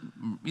just,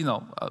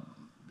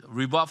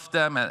 rebuff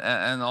them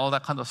and all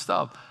that kind of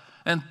stuff.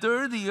 And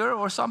third year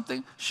or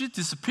something, she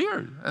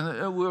disappeared.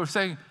 And we were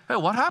saying, hey,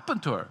 what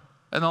happened to her?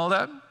 And all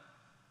that.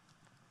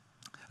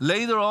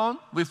 Later on,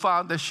 we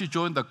found that she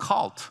joined the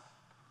cult.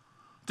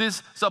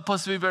 This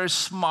supposed to be very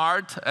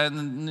smart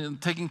and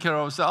taking care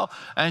of herself.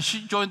 And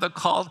she joined the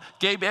cult,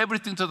 gave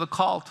everything to the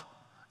cult,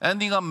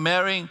 ending up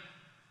marrying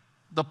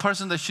the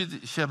person that she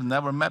had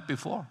never met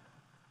before.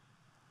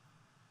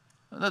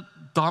 The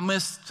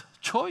dumbest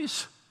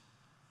choice.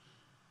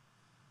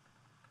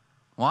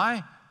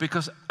 Why?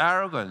 Because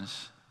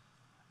arrogance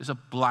is a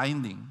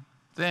blinding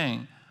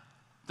thing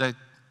that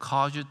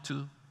causes you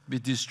to be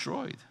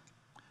destroyed.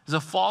 It's a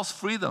false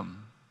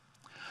freedom.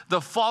 The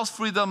false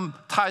freedom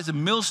ties a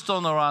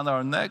millstone around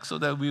our neck so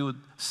that we would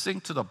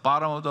sink to the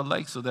bottom of the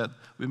lake so that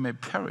we may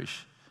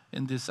perish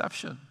in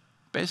deception.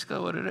 Basically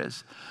what it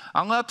is.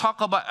 I'm going to talk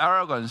about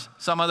arrogance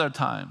some other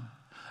time.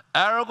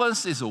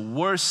 Arrogance is a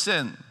worse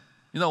sin.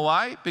 You know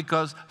why?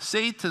 Because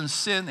Satan's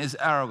sin is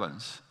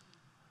arrogance.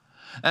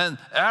 And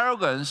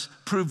arrogance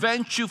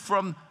prevents you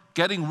from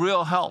getting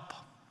real help.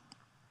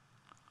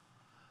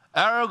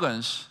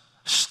 Arrogance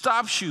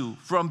stops you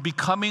from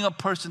becoming a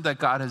person that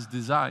God has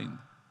designed.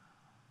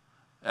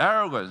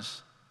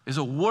 Arrogance is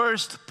the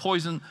worst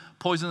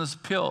poisonous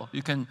pill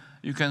you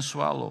can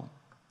swallow.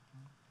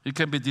 You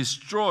can be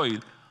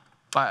destroyed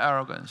by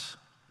arrogance.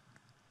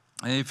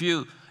 And if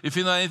you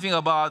know anything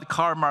about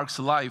Karl Marx's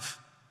life,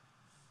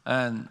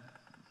 and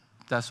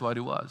that's what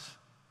it was.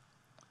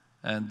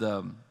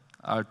 And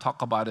I'll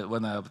talk about it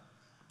when I have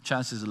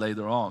chances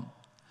later on.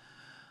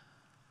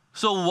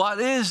 So what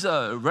is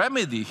a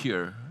remedy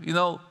here?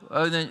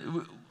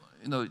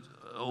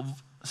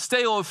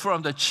 Stay away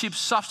from the cheap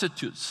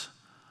substitutes,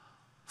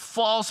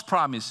 false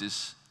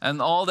promises,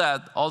 and all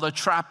the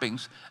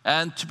trappings.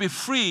 And to be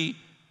free,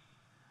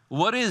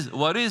 what is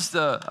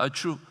the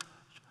truth?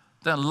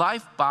 Then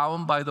life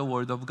bound by the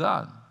Word of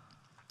God.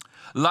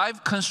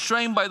 Life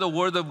constrained by the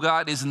Word of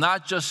God is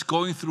not just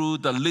going through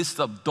the list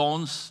of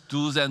don'ts,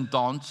 do's and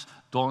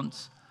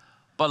don'ts,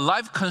 but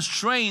life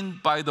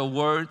constrained by the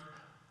Word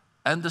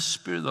and the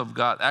Spirit of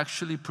God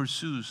actually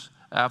pursues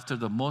after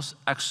the most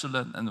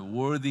excellent and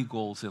worthy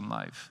goals in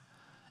life,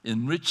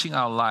 enriching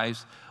our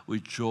lives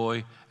with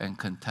joy and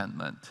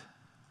contentment.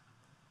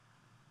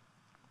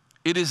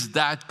 It is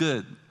that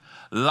good.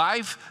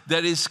 Life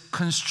that is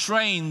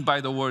constrained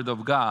by the Word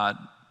of God,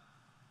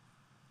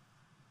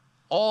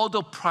 all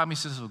the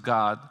promises of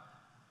God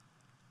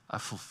are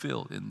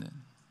fulfilled in it.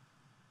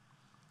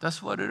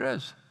 That's what it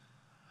is.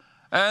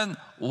 And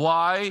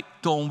why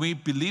don't we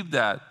believe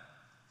that?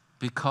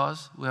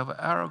 Because we have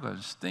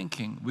arrogance,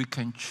 thinking we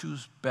can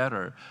choose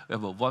better. We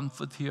have a 1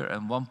 foot here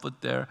and 1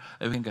 foot there,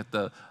 and we can get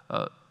the,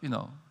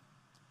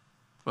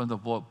 from the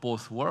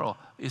both world.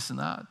 It's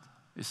not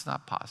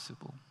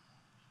possible.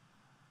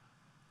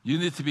 You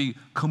need to be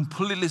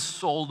completely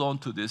sold on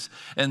to this.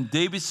 And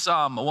David's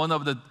Psalm, one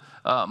of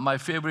my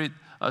favorite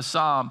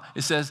Psalm,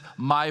 it says,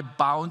 "My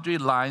boundary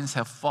lines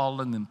have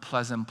fallen in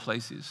pleasant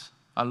places."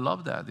 I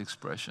love that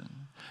expression.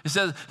 He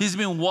says he's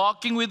been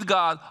walking with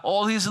God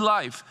all his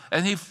life,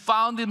 and he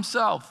found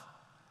himself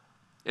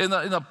in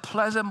a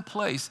pleasant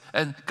place,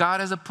 and God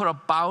has put a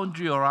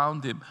boundary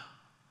around him.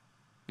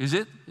 Is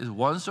it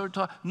once or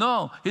twice?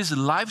 No, his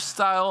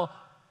lifestyle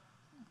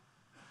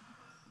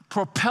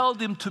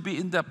propelled him to be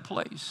in that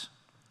place.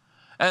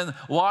 And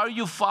while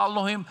you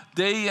follow him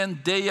day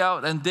in, day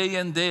out, and day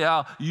in, day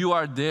out, you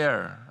are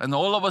there. And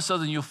all of a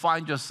sudden you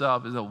find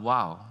yourself,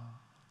 wow,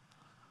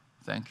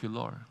 thank you,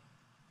 Lord.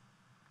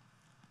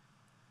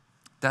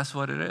 That's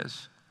what it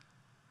is.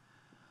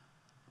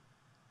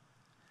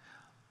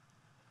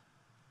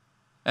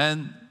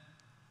 And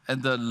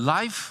the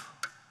life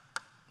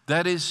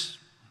that is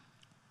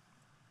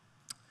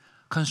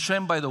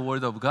constrained by the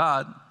Word of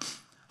God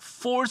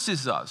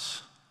forces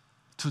us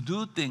to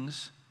do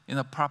things in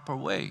a proper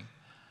way.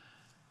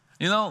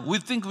 We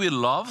think we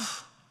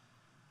love.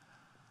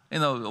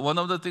 One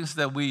of the things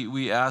that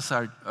we ask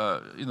our,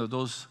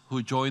 those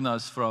who join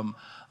us from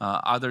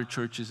other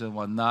churches and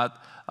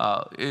whatnot,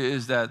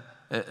 is that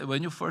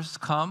when you first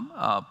come,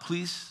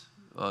 please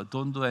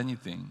don't do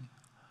anything.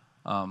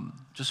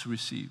 Just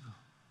receive.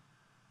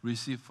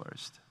 Receive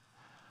first,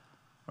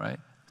 right?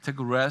 Take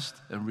a rest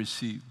and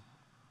receive.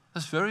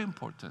 That's very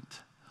important.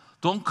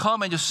 Don't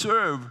come and just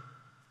serve,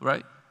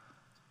 right?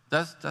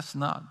 That's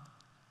not.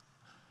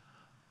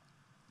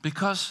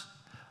 Because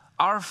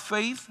our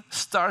faith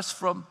starts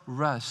from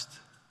rest.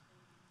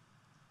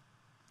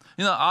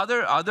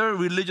 Other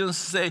religions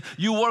say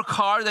you work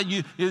hard and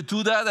you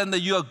do that and that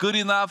you are good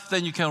enough,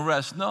 then you can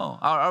rest. No,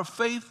 our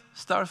faith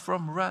starts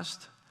from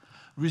rest,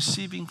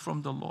 receiving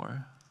from the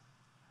Lord.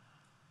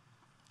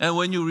 And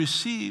when you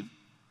receive,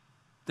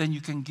 then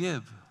you can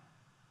give.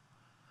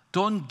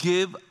 Don't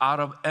give out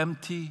of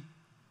empty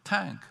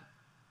tank.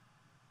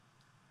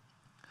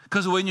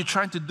 Because when you're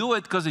trying to do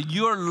it, because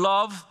your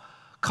love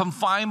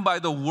confined by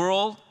the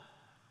world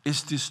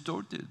is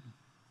distorted.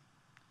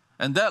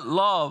 And that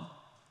love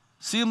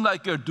seems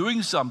like you're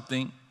doing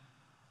something,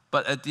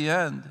 but at the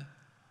end,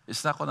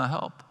 it's not going to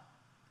help.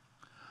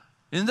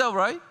 Isn't that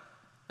right?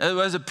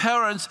 As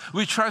parents,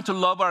 we try to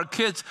love our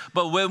kids,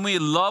 but when we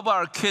love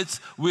our kids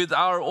with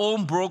our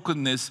own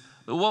brokenness,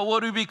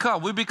 what do we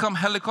become? We become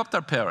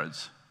helicopter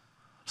parents,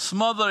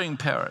 smothering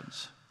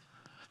parents,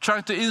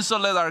 trying to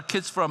insulate our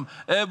kids from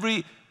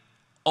every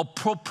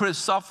appropriate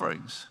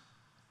sufferings.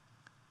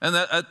 And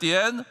at the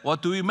end,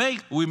 what do we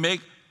make? We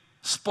make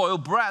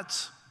spoiled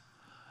brats,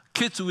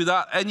 kids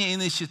without any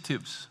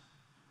initiatives,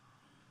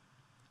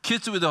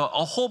 kids with a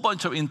whole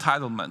bunch of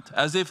entitlement,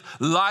 as if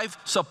life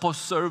supposed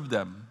to serve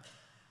them.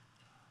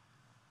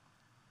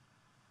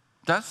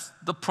 That's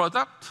the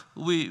product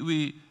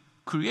we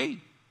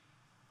create.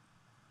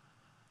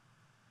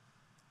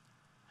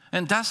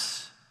 And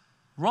that's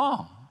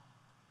wrong.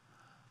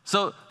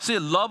 So, see,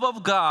 love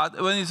of God,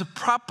 when it's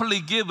properly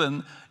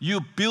given, you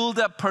build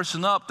that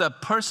person up.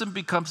 That person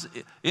becomes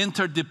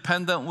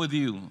interdependent with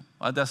you.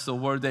 That's the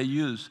word they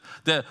use.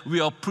 That we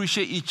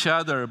appreciate each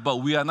other, but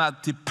we are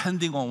not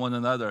depending on one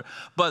another.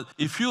 But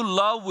if you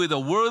love with a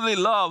worldly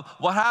love,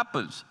 what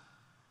happens?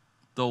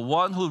 The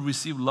one who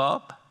received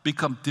love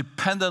become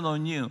dependent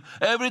on you.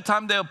 Every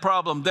time they have a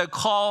problem, they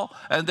call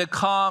and they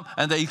come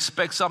and they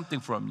expect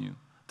something from you.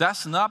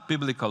 That's not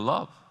biblical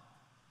love.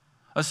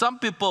 Some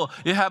people,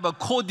 you have a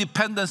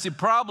codependency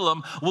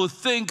problem, will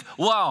think,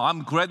 wow,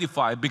 I'm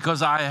gratified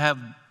because I have,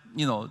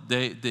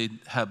 they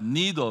have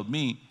need of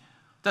me.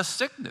 That's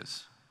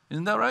sickness.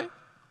 Isn't that right?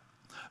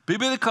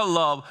 Biblical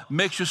love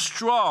makes you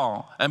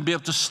strong and be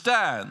able to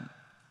stand.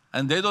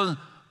 And they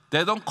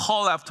don't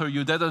call after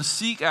you. They don't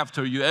seek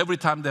after you every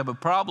time they have a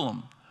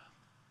problem.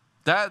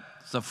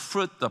 That's the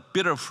fruit, the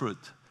bitter fruit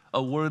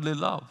of worldly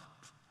love.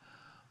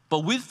 But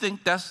we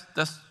think that's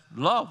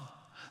love.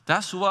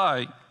 That's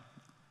why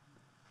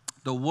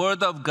the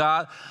Word of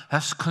God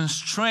has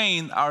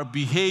constrained our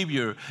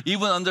behavior,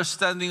 even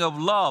understanding of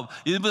love,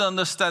 even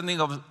understanding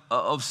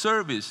of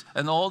service,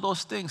 and all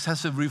those things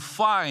has been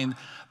refined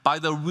by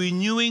the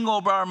renewing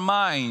of our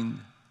mind,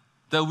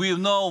 that we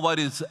know what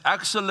is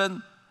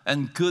excellent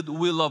and good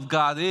will of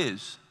God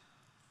is.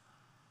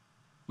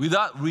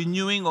 Without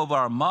renewing of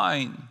our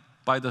mind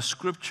by the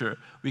Scripture,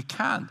 we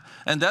can't.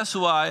 And that's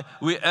why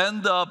we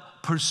end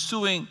up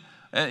pursuing,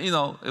 when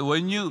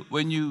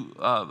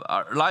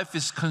our life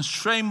is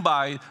constrained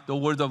by the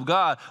Word of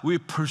God, we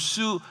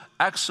pursue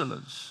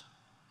excellence.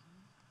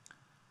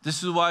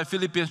 This is why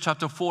Philippians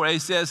chapter 4,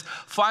 says,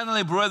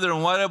 finally,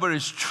 brethren, whatever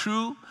is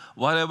true,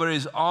 whatever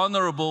is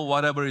honorable,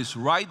 whatever is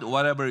right,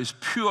 whatever is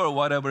pure,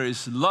 whatever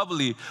is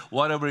lovely,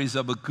 whatever is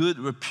of a good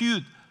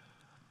repute,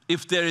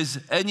 if there is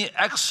any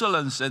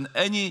excellence and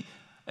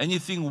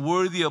anything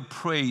worthy of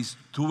praise,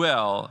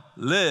 dwell,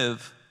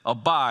 live,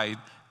 abide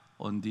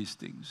on these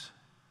things.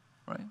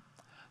 Right?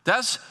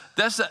 That's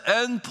the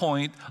end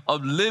point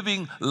of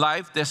living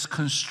life that's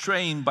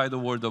constrained by the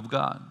Word of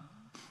God.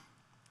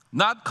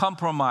 Not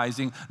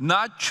compromising,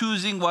 not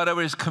choosing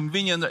whatever is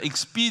convenient or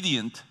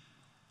expedient.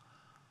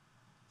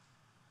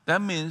 That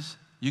means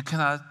you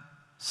cannot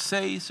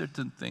say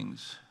certain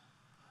things.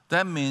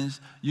 That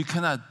means you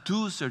cannot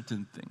do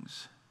certain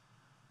things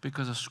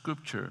because the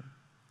Scripture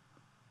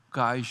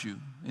guides you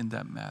in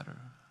that matter.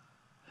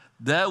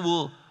 That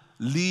will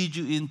lead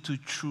you into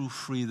true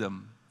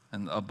freedom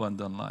and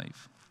abundant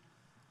life.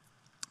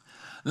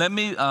 Let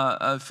me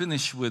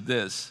finish with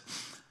this.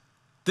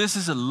 This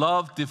is a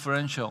love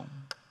differential.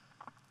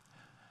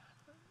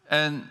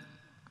 And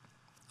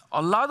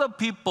a lot of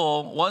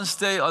people, once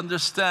they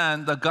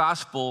understand the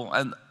gospel,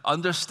 and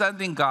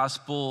understanding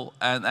gospel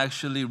and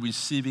actually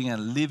receiving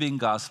and living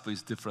gospel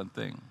is different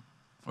thing,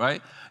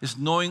 right? It's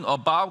knowing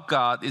about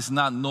God is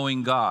not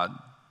knowing God,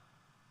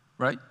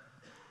 right?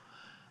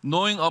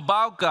 Knowing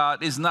about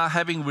God is not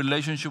having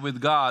relationship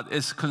with God.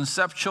 It's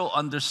conceptual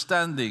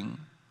understanding,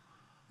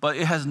 but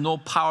it has no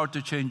power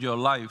to change your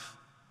life.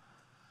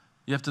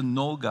 You have to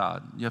know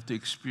God. You have to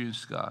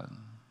experience God,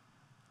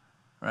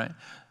 right?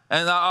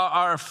 And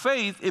our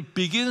faith, it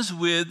begins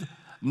with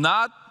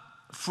not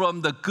from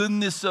the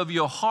goodness of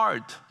your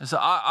heart. So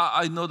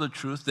I know the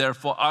truth,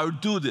 therefore I'll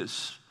do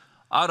this.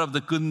 Out of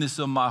the goodness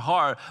of my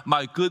heart,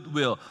 my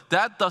goodwill.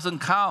 That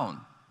doesn't count.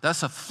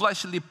 That's a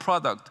fleshly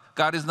product.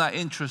 God is not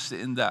interested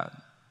in that.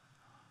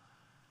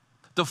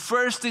 The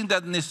first thing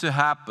that needs to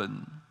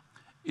happen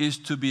is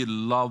to be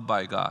loved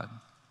by God.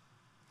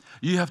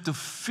 You have to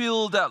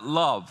feel that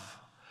love.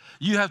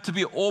 You have to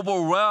be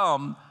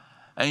overwhelmed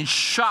and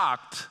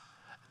shocked,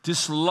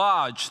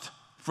 dislodged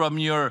from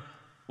your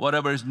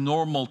whatever is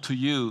normal to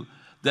you,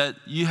 that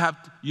you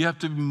have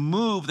to be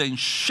moved and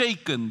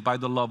shaken by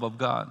the love of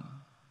God.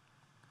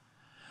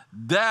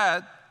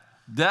 That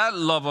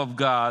love of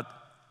God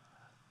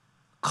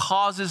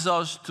causes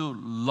us to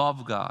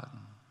love God.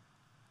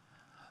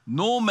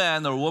 No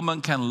man or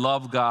woman can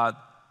love God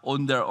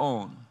on their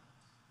own.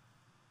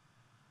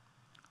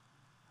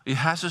 It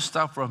has to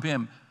start from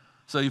Him.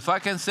 So if I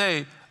can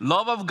say,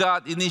 love of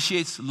God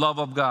initiates love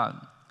of God.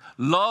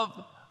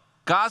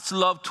 God's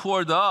love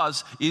toward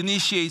us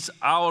initiates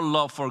our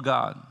love for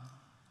God.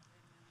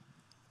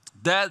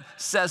 That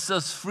sets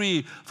us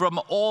free from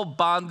all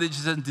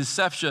bondages and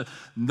deception.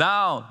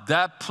 Now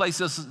that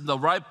places us in the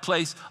right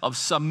place of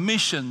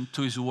submission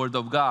to His Word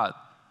of God,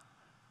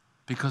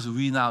 because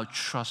we now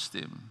trust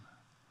Him,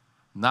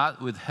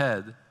 not with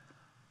head,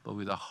 but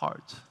with a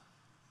heart.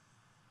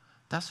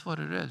 That's what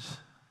it is.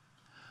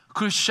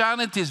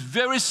 Christianity is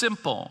very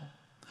simple.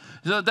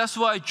 So that's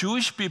why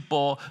Jewish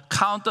people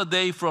count a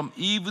day from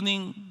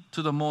evening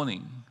to the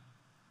morning.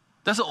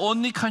 That's the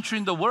only country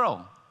in the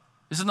world.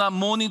 It's not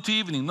morning to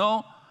evening.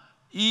 No,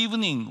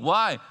 evening.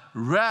 Why?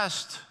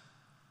 Rest.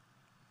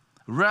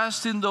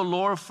 Rest in the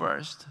Lord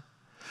first.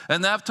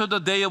 And after the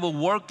day of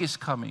work is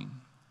coming.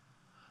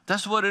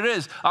 That's what it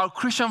is. Our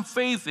Christian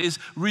faith is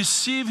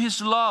receive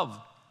His love.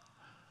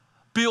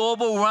 Be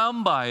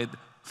overwhelmed by it.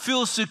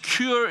 Feel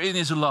secure in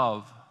His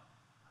love.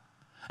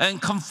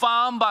 And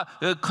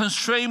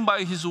constrained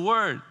by His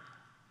Word.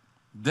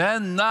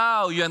 Then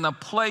now you're in a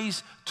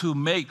place to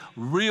make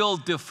real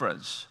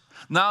difference.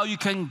 Now you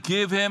can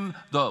give Him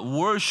the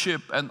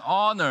worship and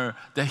honor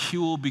that He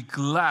will be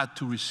glad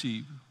to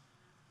receive.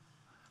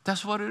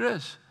 That's what it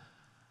is.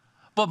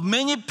 But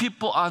many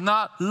people are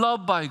not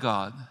loved by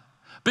God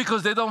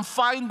because they don't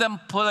find them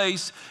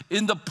place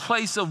in the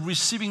place of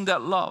receiving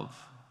that love.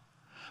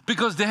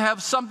 Because they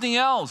have something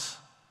else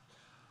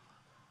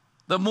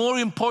that's more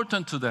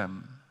important to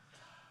them.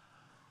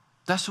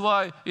 That's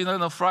why,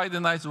 on Friday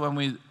nights when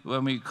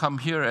we come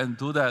here and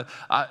do that,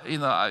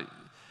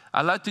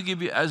 I like to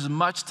give you as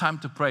much time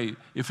to pray.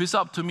 If it's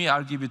up to me,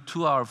 I'll give you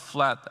 2 hours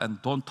flat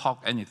and don't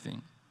talk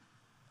anything.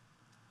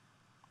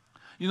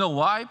 You know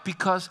why?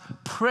 Because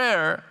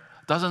prayer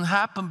doesn't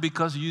happen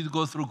because you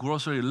go through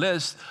grocery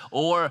list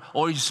or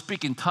you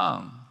speak in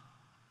tongue.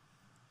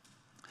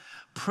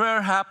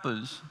 Prayer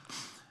happens,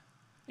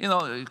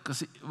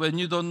 because when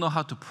you don't know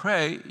how to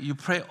pray, you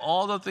pray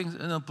all the things,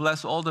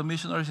 bless all the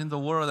missionaries in the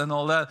world and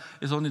all that.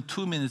 It's only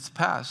 2 minutes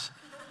past.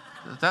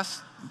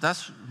 That's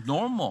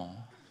normal.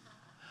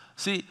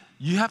 See,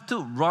 you have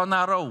to run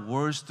out of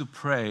words to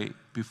pray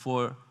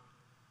before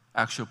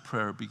actual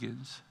prayer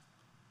begins.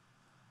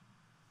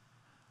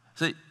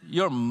 So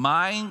your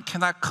mind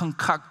cannot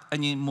concoct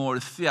any more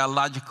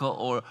theological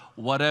or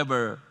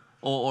whatever,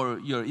 or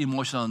your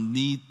emotional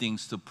need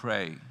things to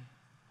pray.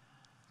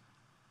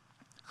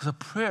 Because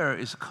prayer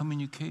is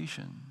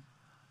communication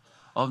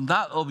of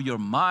not of your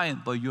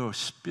mind, but your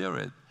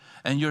spirit.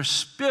 And your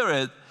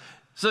spirit,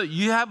 so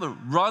you have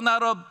run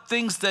out of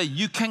things that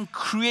you can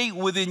create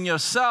within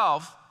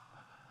yourself.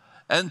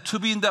 And to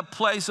be in that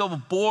place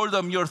of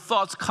boredom, your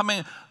thoughts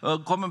coming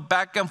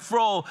back and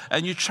forth,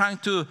 and you're trying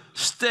to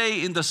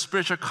stay in the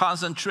spiritual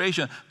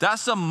concentration.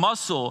 That's a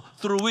muscle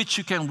through which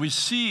you can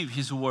receive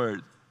His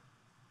word.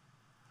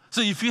 So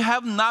if you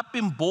have not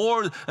been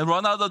bored and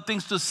run out of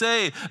things to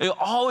say, you're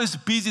always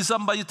busy,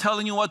 somebody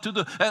telling you what to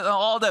do, and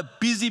all that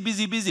busy,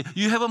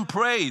 you haven't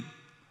prayed.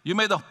 You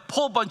made a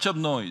whole bunch of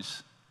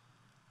noise.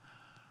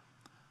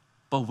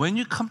 But when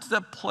you come to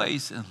that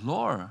place, and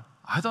Lord,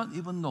 I don't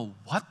even know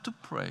what to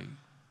pray.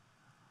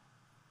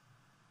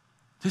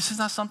 This is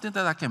not something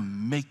that I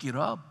can make it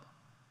up.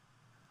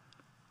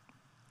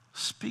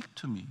 Speak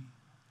to me.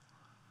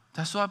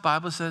 That's why the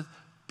Bible says,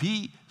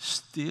 be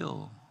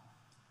still.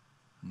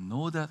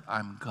 Know that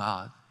I'm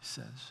God, He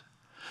says.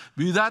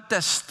 Without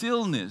that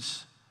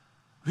stillness,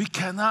 we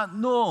cannot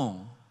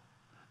know.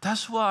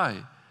 That's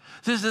why.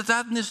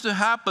 That needs to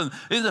happen.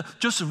 It's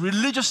just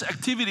religious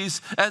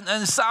activities, and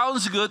it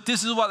sounds good.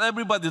 This is what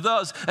everybody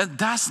does, and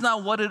that's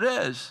not what it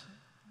is.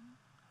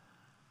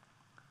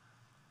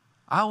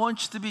 I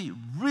want you to be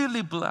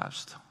really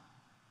blessed.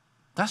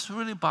 That's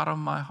really bottom of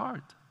my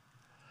heart.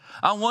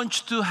 I want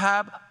you to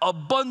have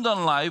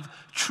abundant life,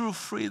 true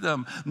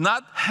freedom,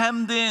 not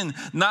hemmed in,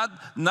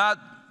 not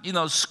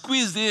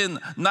squeezed in,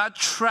 not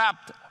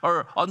trapped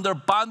or under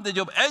bondage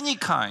of any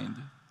kind.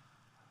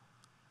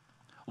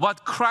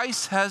 What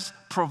Christ has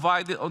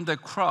provided on the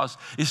cross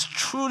is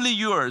truly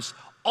yours,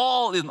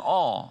 all in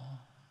all.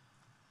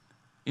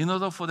 In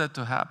order for that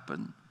to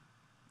happen,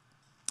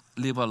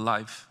 live a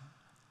life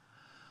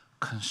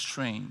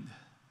constrained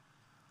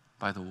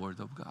by the Word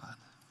of God.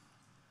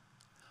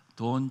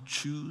 Don't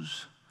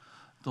choose,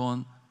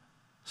 don't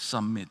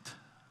submit.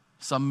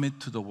 Submit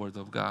to the Word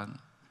of God.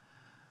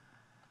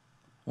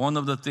 One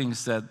of the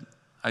things that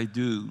I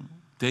do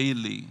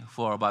daily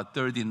for about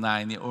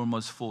 39,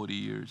 almost 40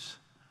 years,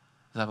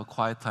 is have a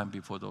quiet time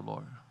before the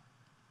Lord.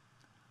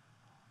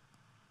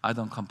 I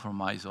don't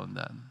compromise on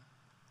that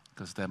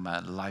because they're my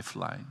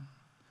lifeline.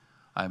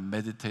 I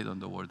meditate on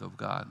the Word of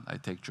God. I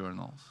take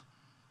journals.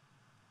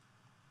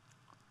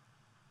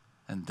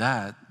 And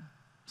that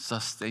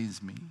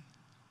sustains me.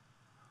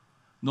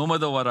 No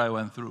matter what I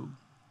went through,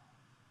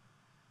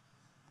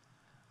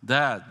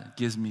 that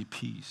gives me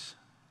peace.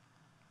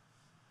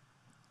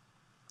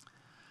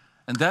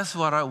 And that's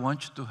what I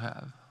want you to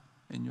have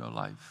in your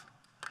life.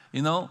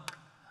 You know,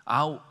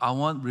 I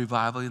want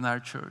revival in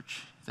our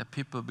church, that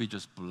people be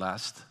just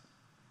blessed.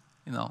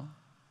 You know,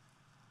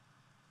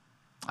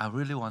 I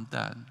really want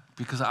that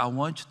because I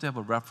want you to have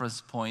a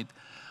reference point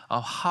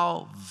of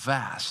how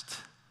vast,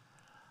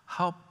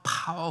 how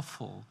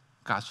powerful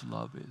God's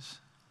love is.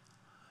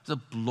 To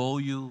blow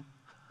you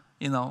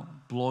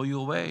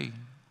away.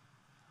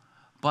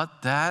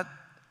 But that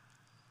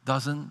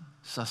doesn't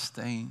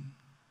sustain.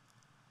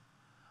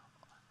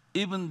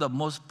 Even the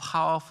most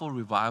powerful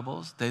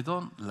revivals, they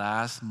don't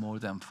last more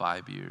than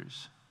 5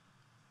 years.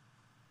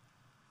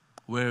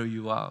 Wear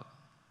you out.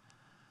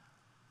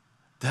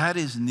 That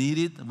is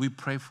needed. We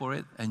pray for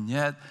it. And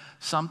yet,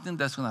 something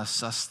that's going to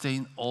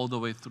sustain all the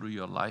way through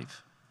your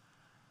life,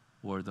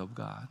 Word of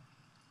God.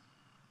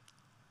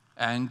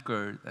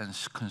 Anchored and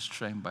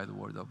constrained by the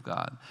Word of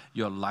God.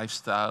 Your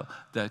lifestyle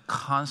that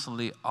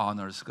constantly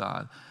honors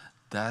God.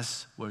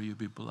 That's where you'll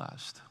be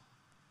blessed.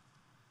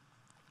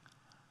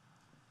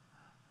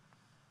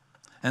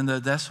 And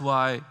that's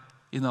why,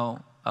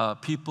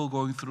 people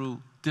going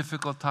through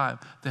difficult time,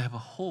 they have a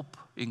hope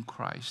in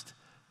Christ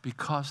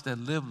because they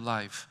live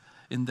life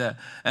in that.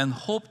 And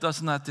hope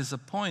does not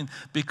disappoint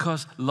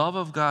because love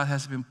of God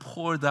has been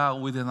poured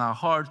out within our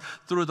hearts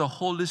through the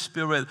Holy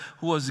Spirit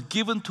who was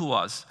given to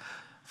us.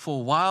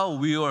 For while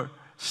we were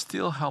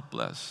still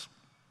helpless,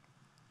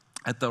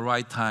 at the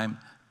right time,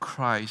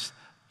 Christ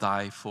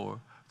died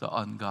for the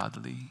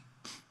ungodly.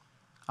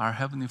 Our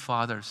Heavenly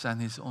Father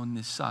sent His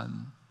only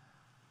Son.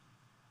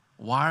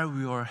 While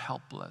we were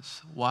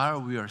helpless,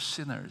 while we are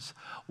sinners,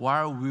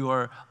 while we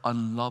were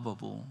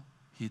unlovable,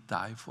 He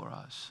died for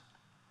us.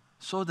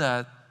 So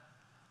that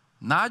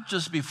not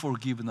just be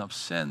forgiven of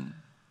sin,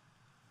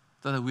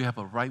 but that we have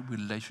a right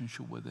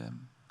relationship with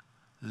Him.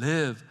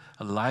 Live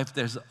a life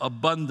that is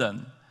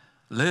abundant.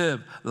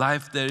 Live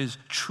life that is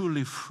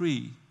truly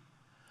free.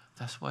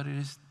 That's what it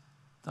is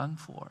done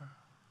for.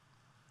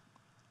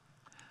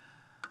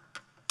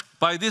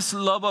 By this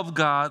love of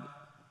God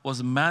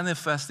was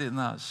manifested in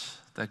us,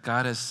 that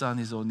God has sent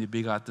His only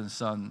begotten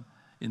Son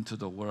into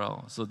the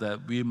world so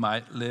that we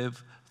might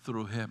live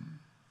through Him.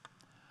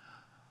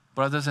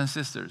 Brothers and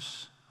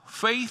sisters,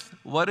 faith,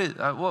 what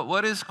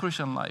is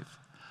Christian life?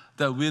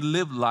 That we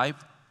live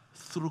life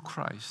through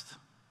Christ.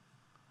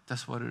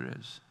 That's what it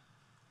is,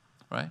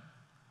 right?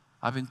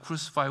 I've been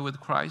crucified with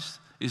Christ.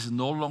 It's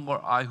no longer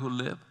I who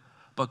live,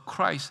 but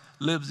Christ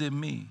lives in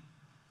me.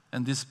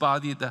 And this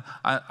body,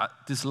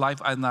 this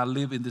life I now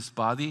live in this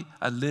body,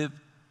 I live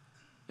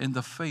in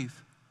the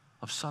faith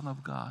of Son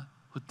of God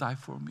who died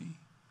for me.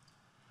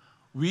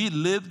 We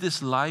live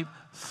this life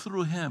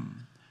through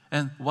Him.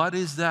 And what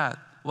is that?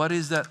 What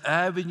is that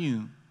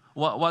avenue?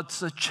 What's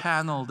the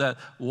channel, that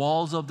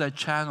walls of that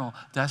channel?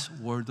 That's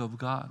Word of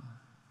God.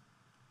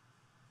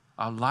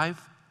 Our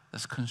life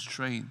is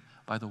constrained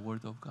by the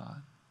Word of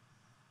God.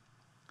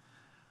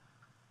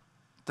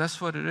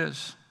 That's what it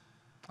is.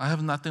 I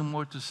have nothing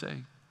more to say.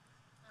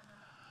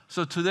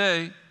 So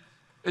today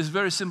is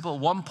very simple,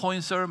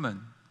 one-point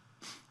sermon.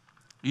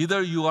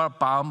 Either you are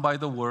bound by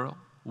the world,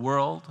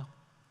 or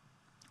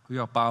you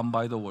are bound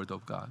by the Word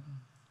of God.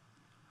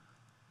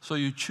 So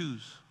you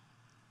choose.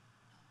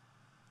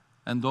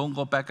 And don't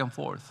go back and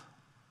forth.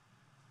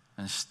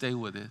 And stay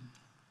with it.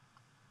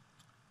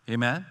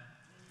 Amen?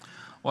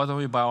 Why don't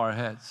we bow our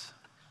heads?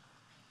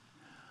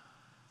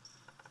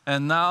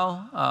 And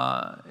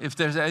now, if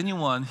there's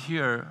anyone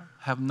here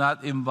have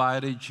not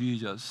invited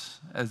Jesus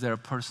as their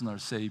personal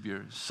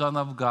Savior, Son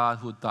of God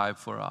who died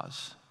for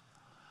us,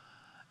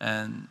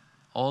 and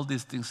all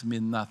these things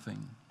mean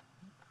nothing.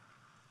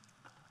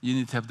 You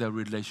need to have that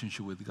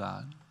relationship with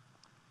God.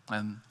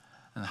 And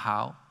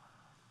how?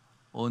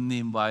 Only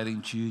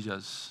inviting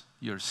Jesus,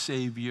 your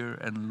Savior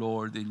and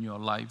Lord in your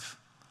life.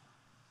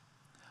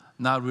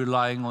 Not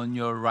relying on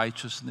your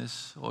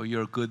righteousness or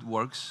your good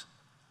works,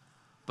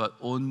 but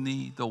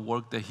only the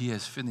work that He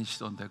has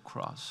finished on that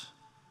cross.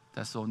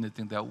 That's the only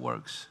thing that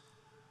works.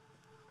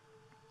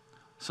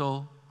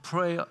 So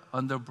pray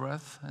under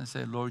breath and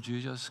say, Lord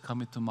Jesus,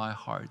 come into my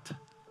heart.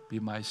 Be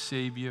my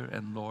Savior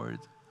and Lord.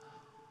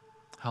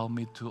 Help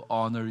me to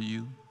honor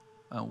You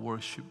and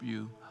worship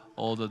You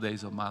all the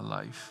days of my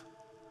life.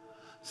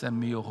 Send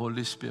me Your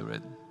Holy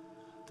Spirit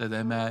that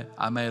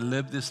I may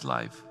live this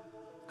life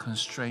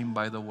constrained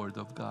by the Word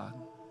of God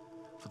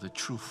for the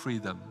true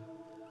freedom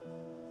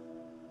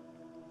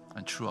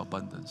and true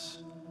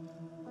abundance.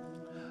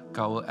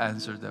 God will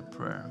answer that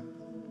prayer.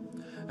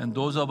 And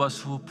those of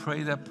us who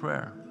pray that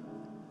prayer,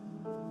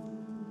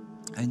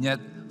 and yet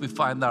we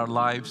find our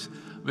lives,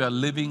 we are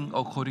living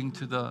according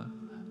to the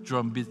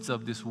drumbeats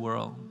of this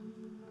world.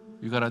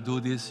 You gotta do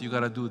this, you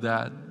gotta do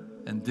that,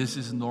 and this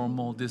is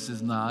normal, this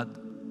is not,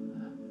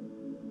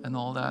 and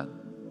all that.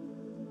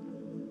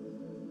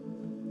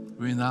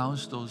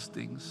 Renounce those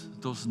things,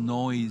 those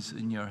noise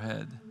in your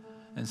head,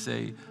 and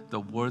say, the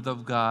Word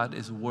of God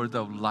is word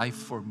of life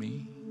for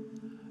me,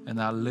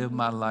 and I live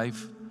my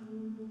life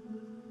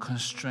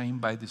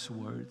constrained by this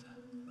Word,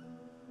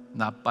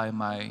 not by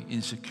my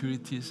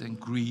insecurities and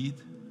greed,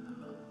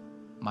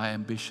 my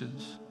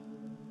ambitions,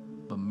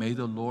 but may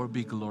the Lord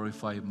be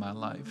glorified in my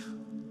life.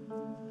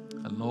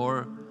 And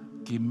Lord,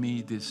 give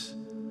me this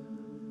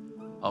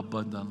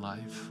abundant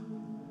life.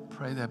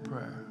 Pray that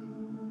prayer.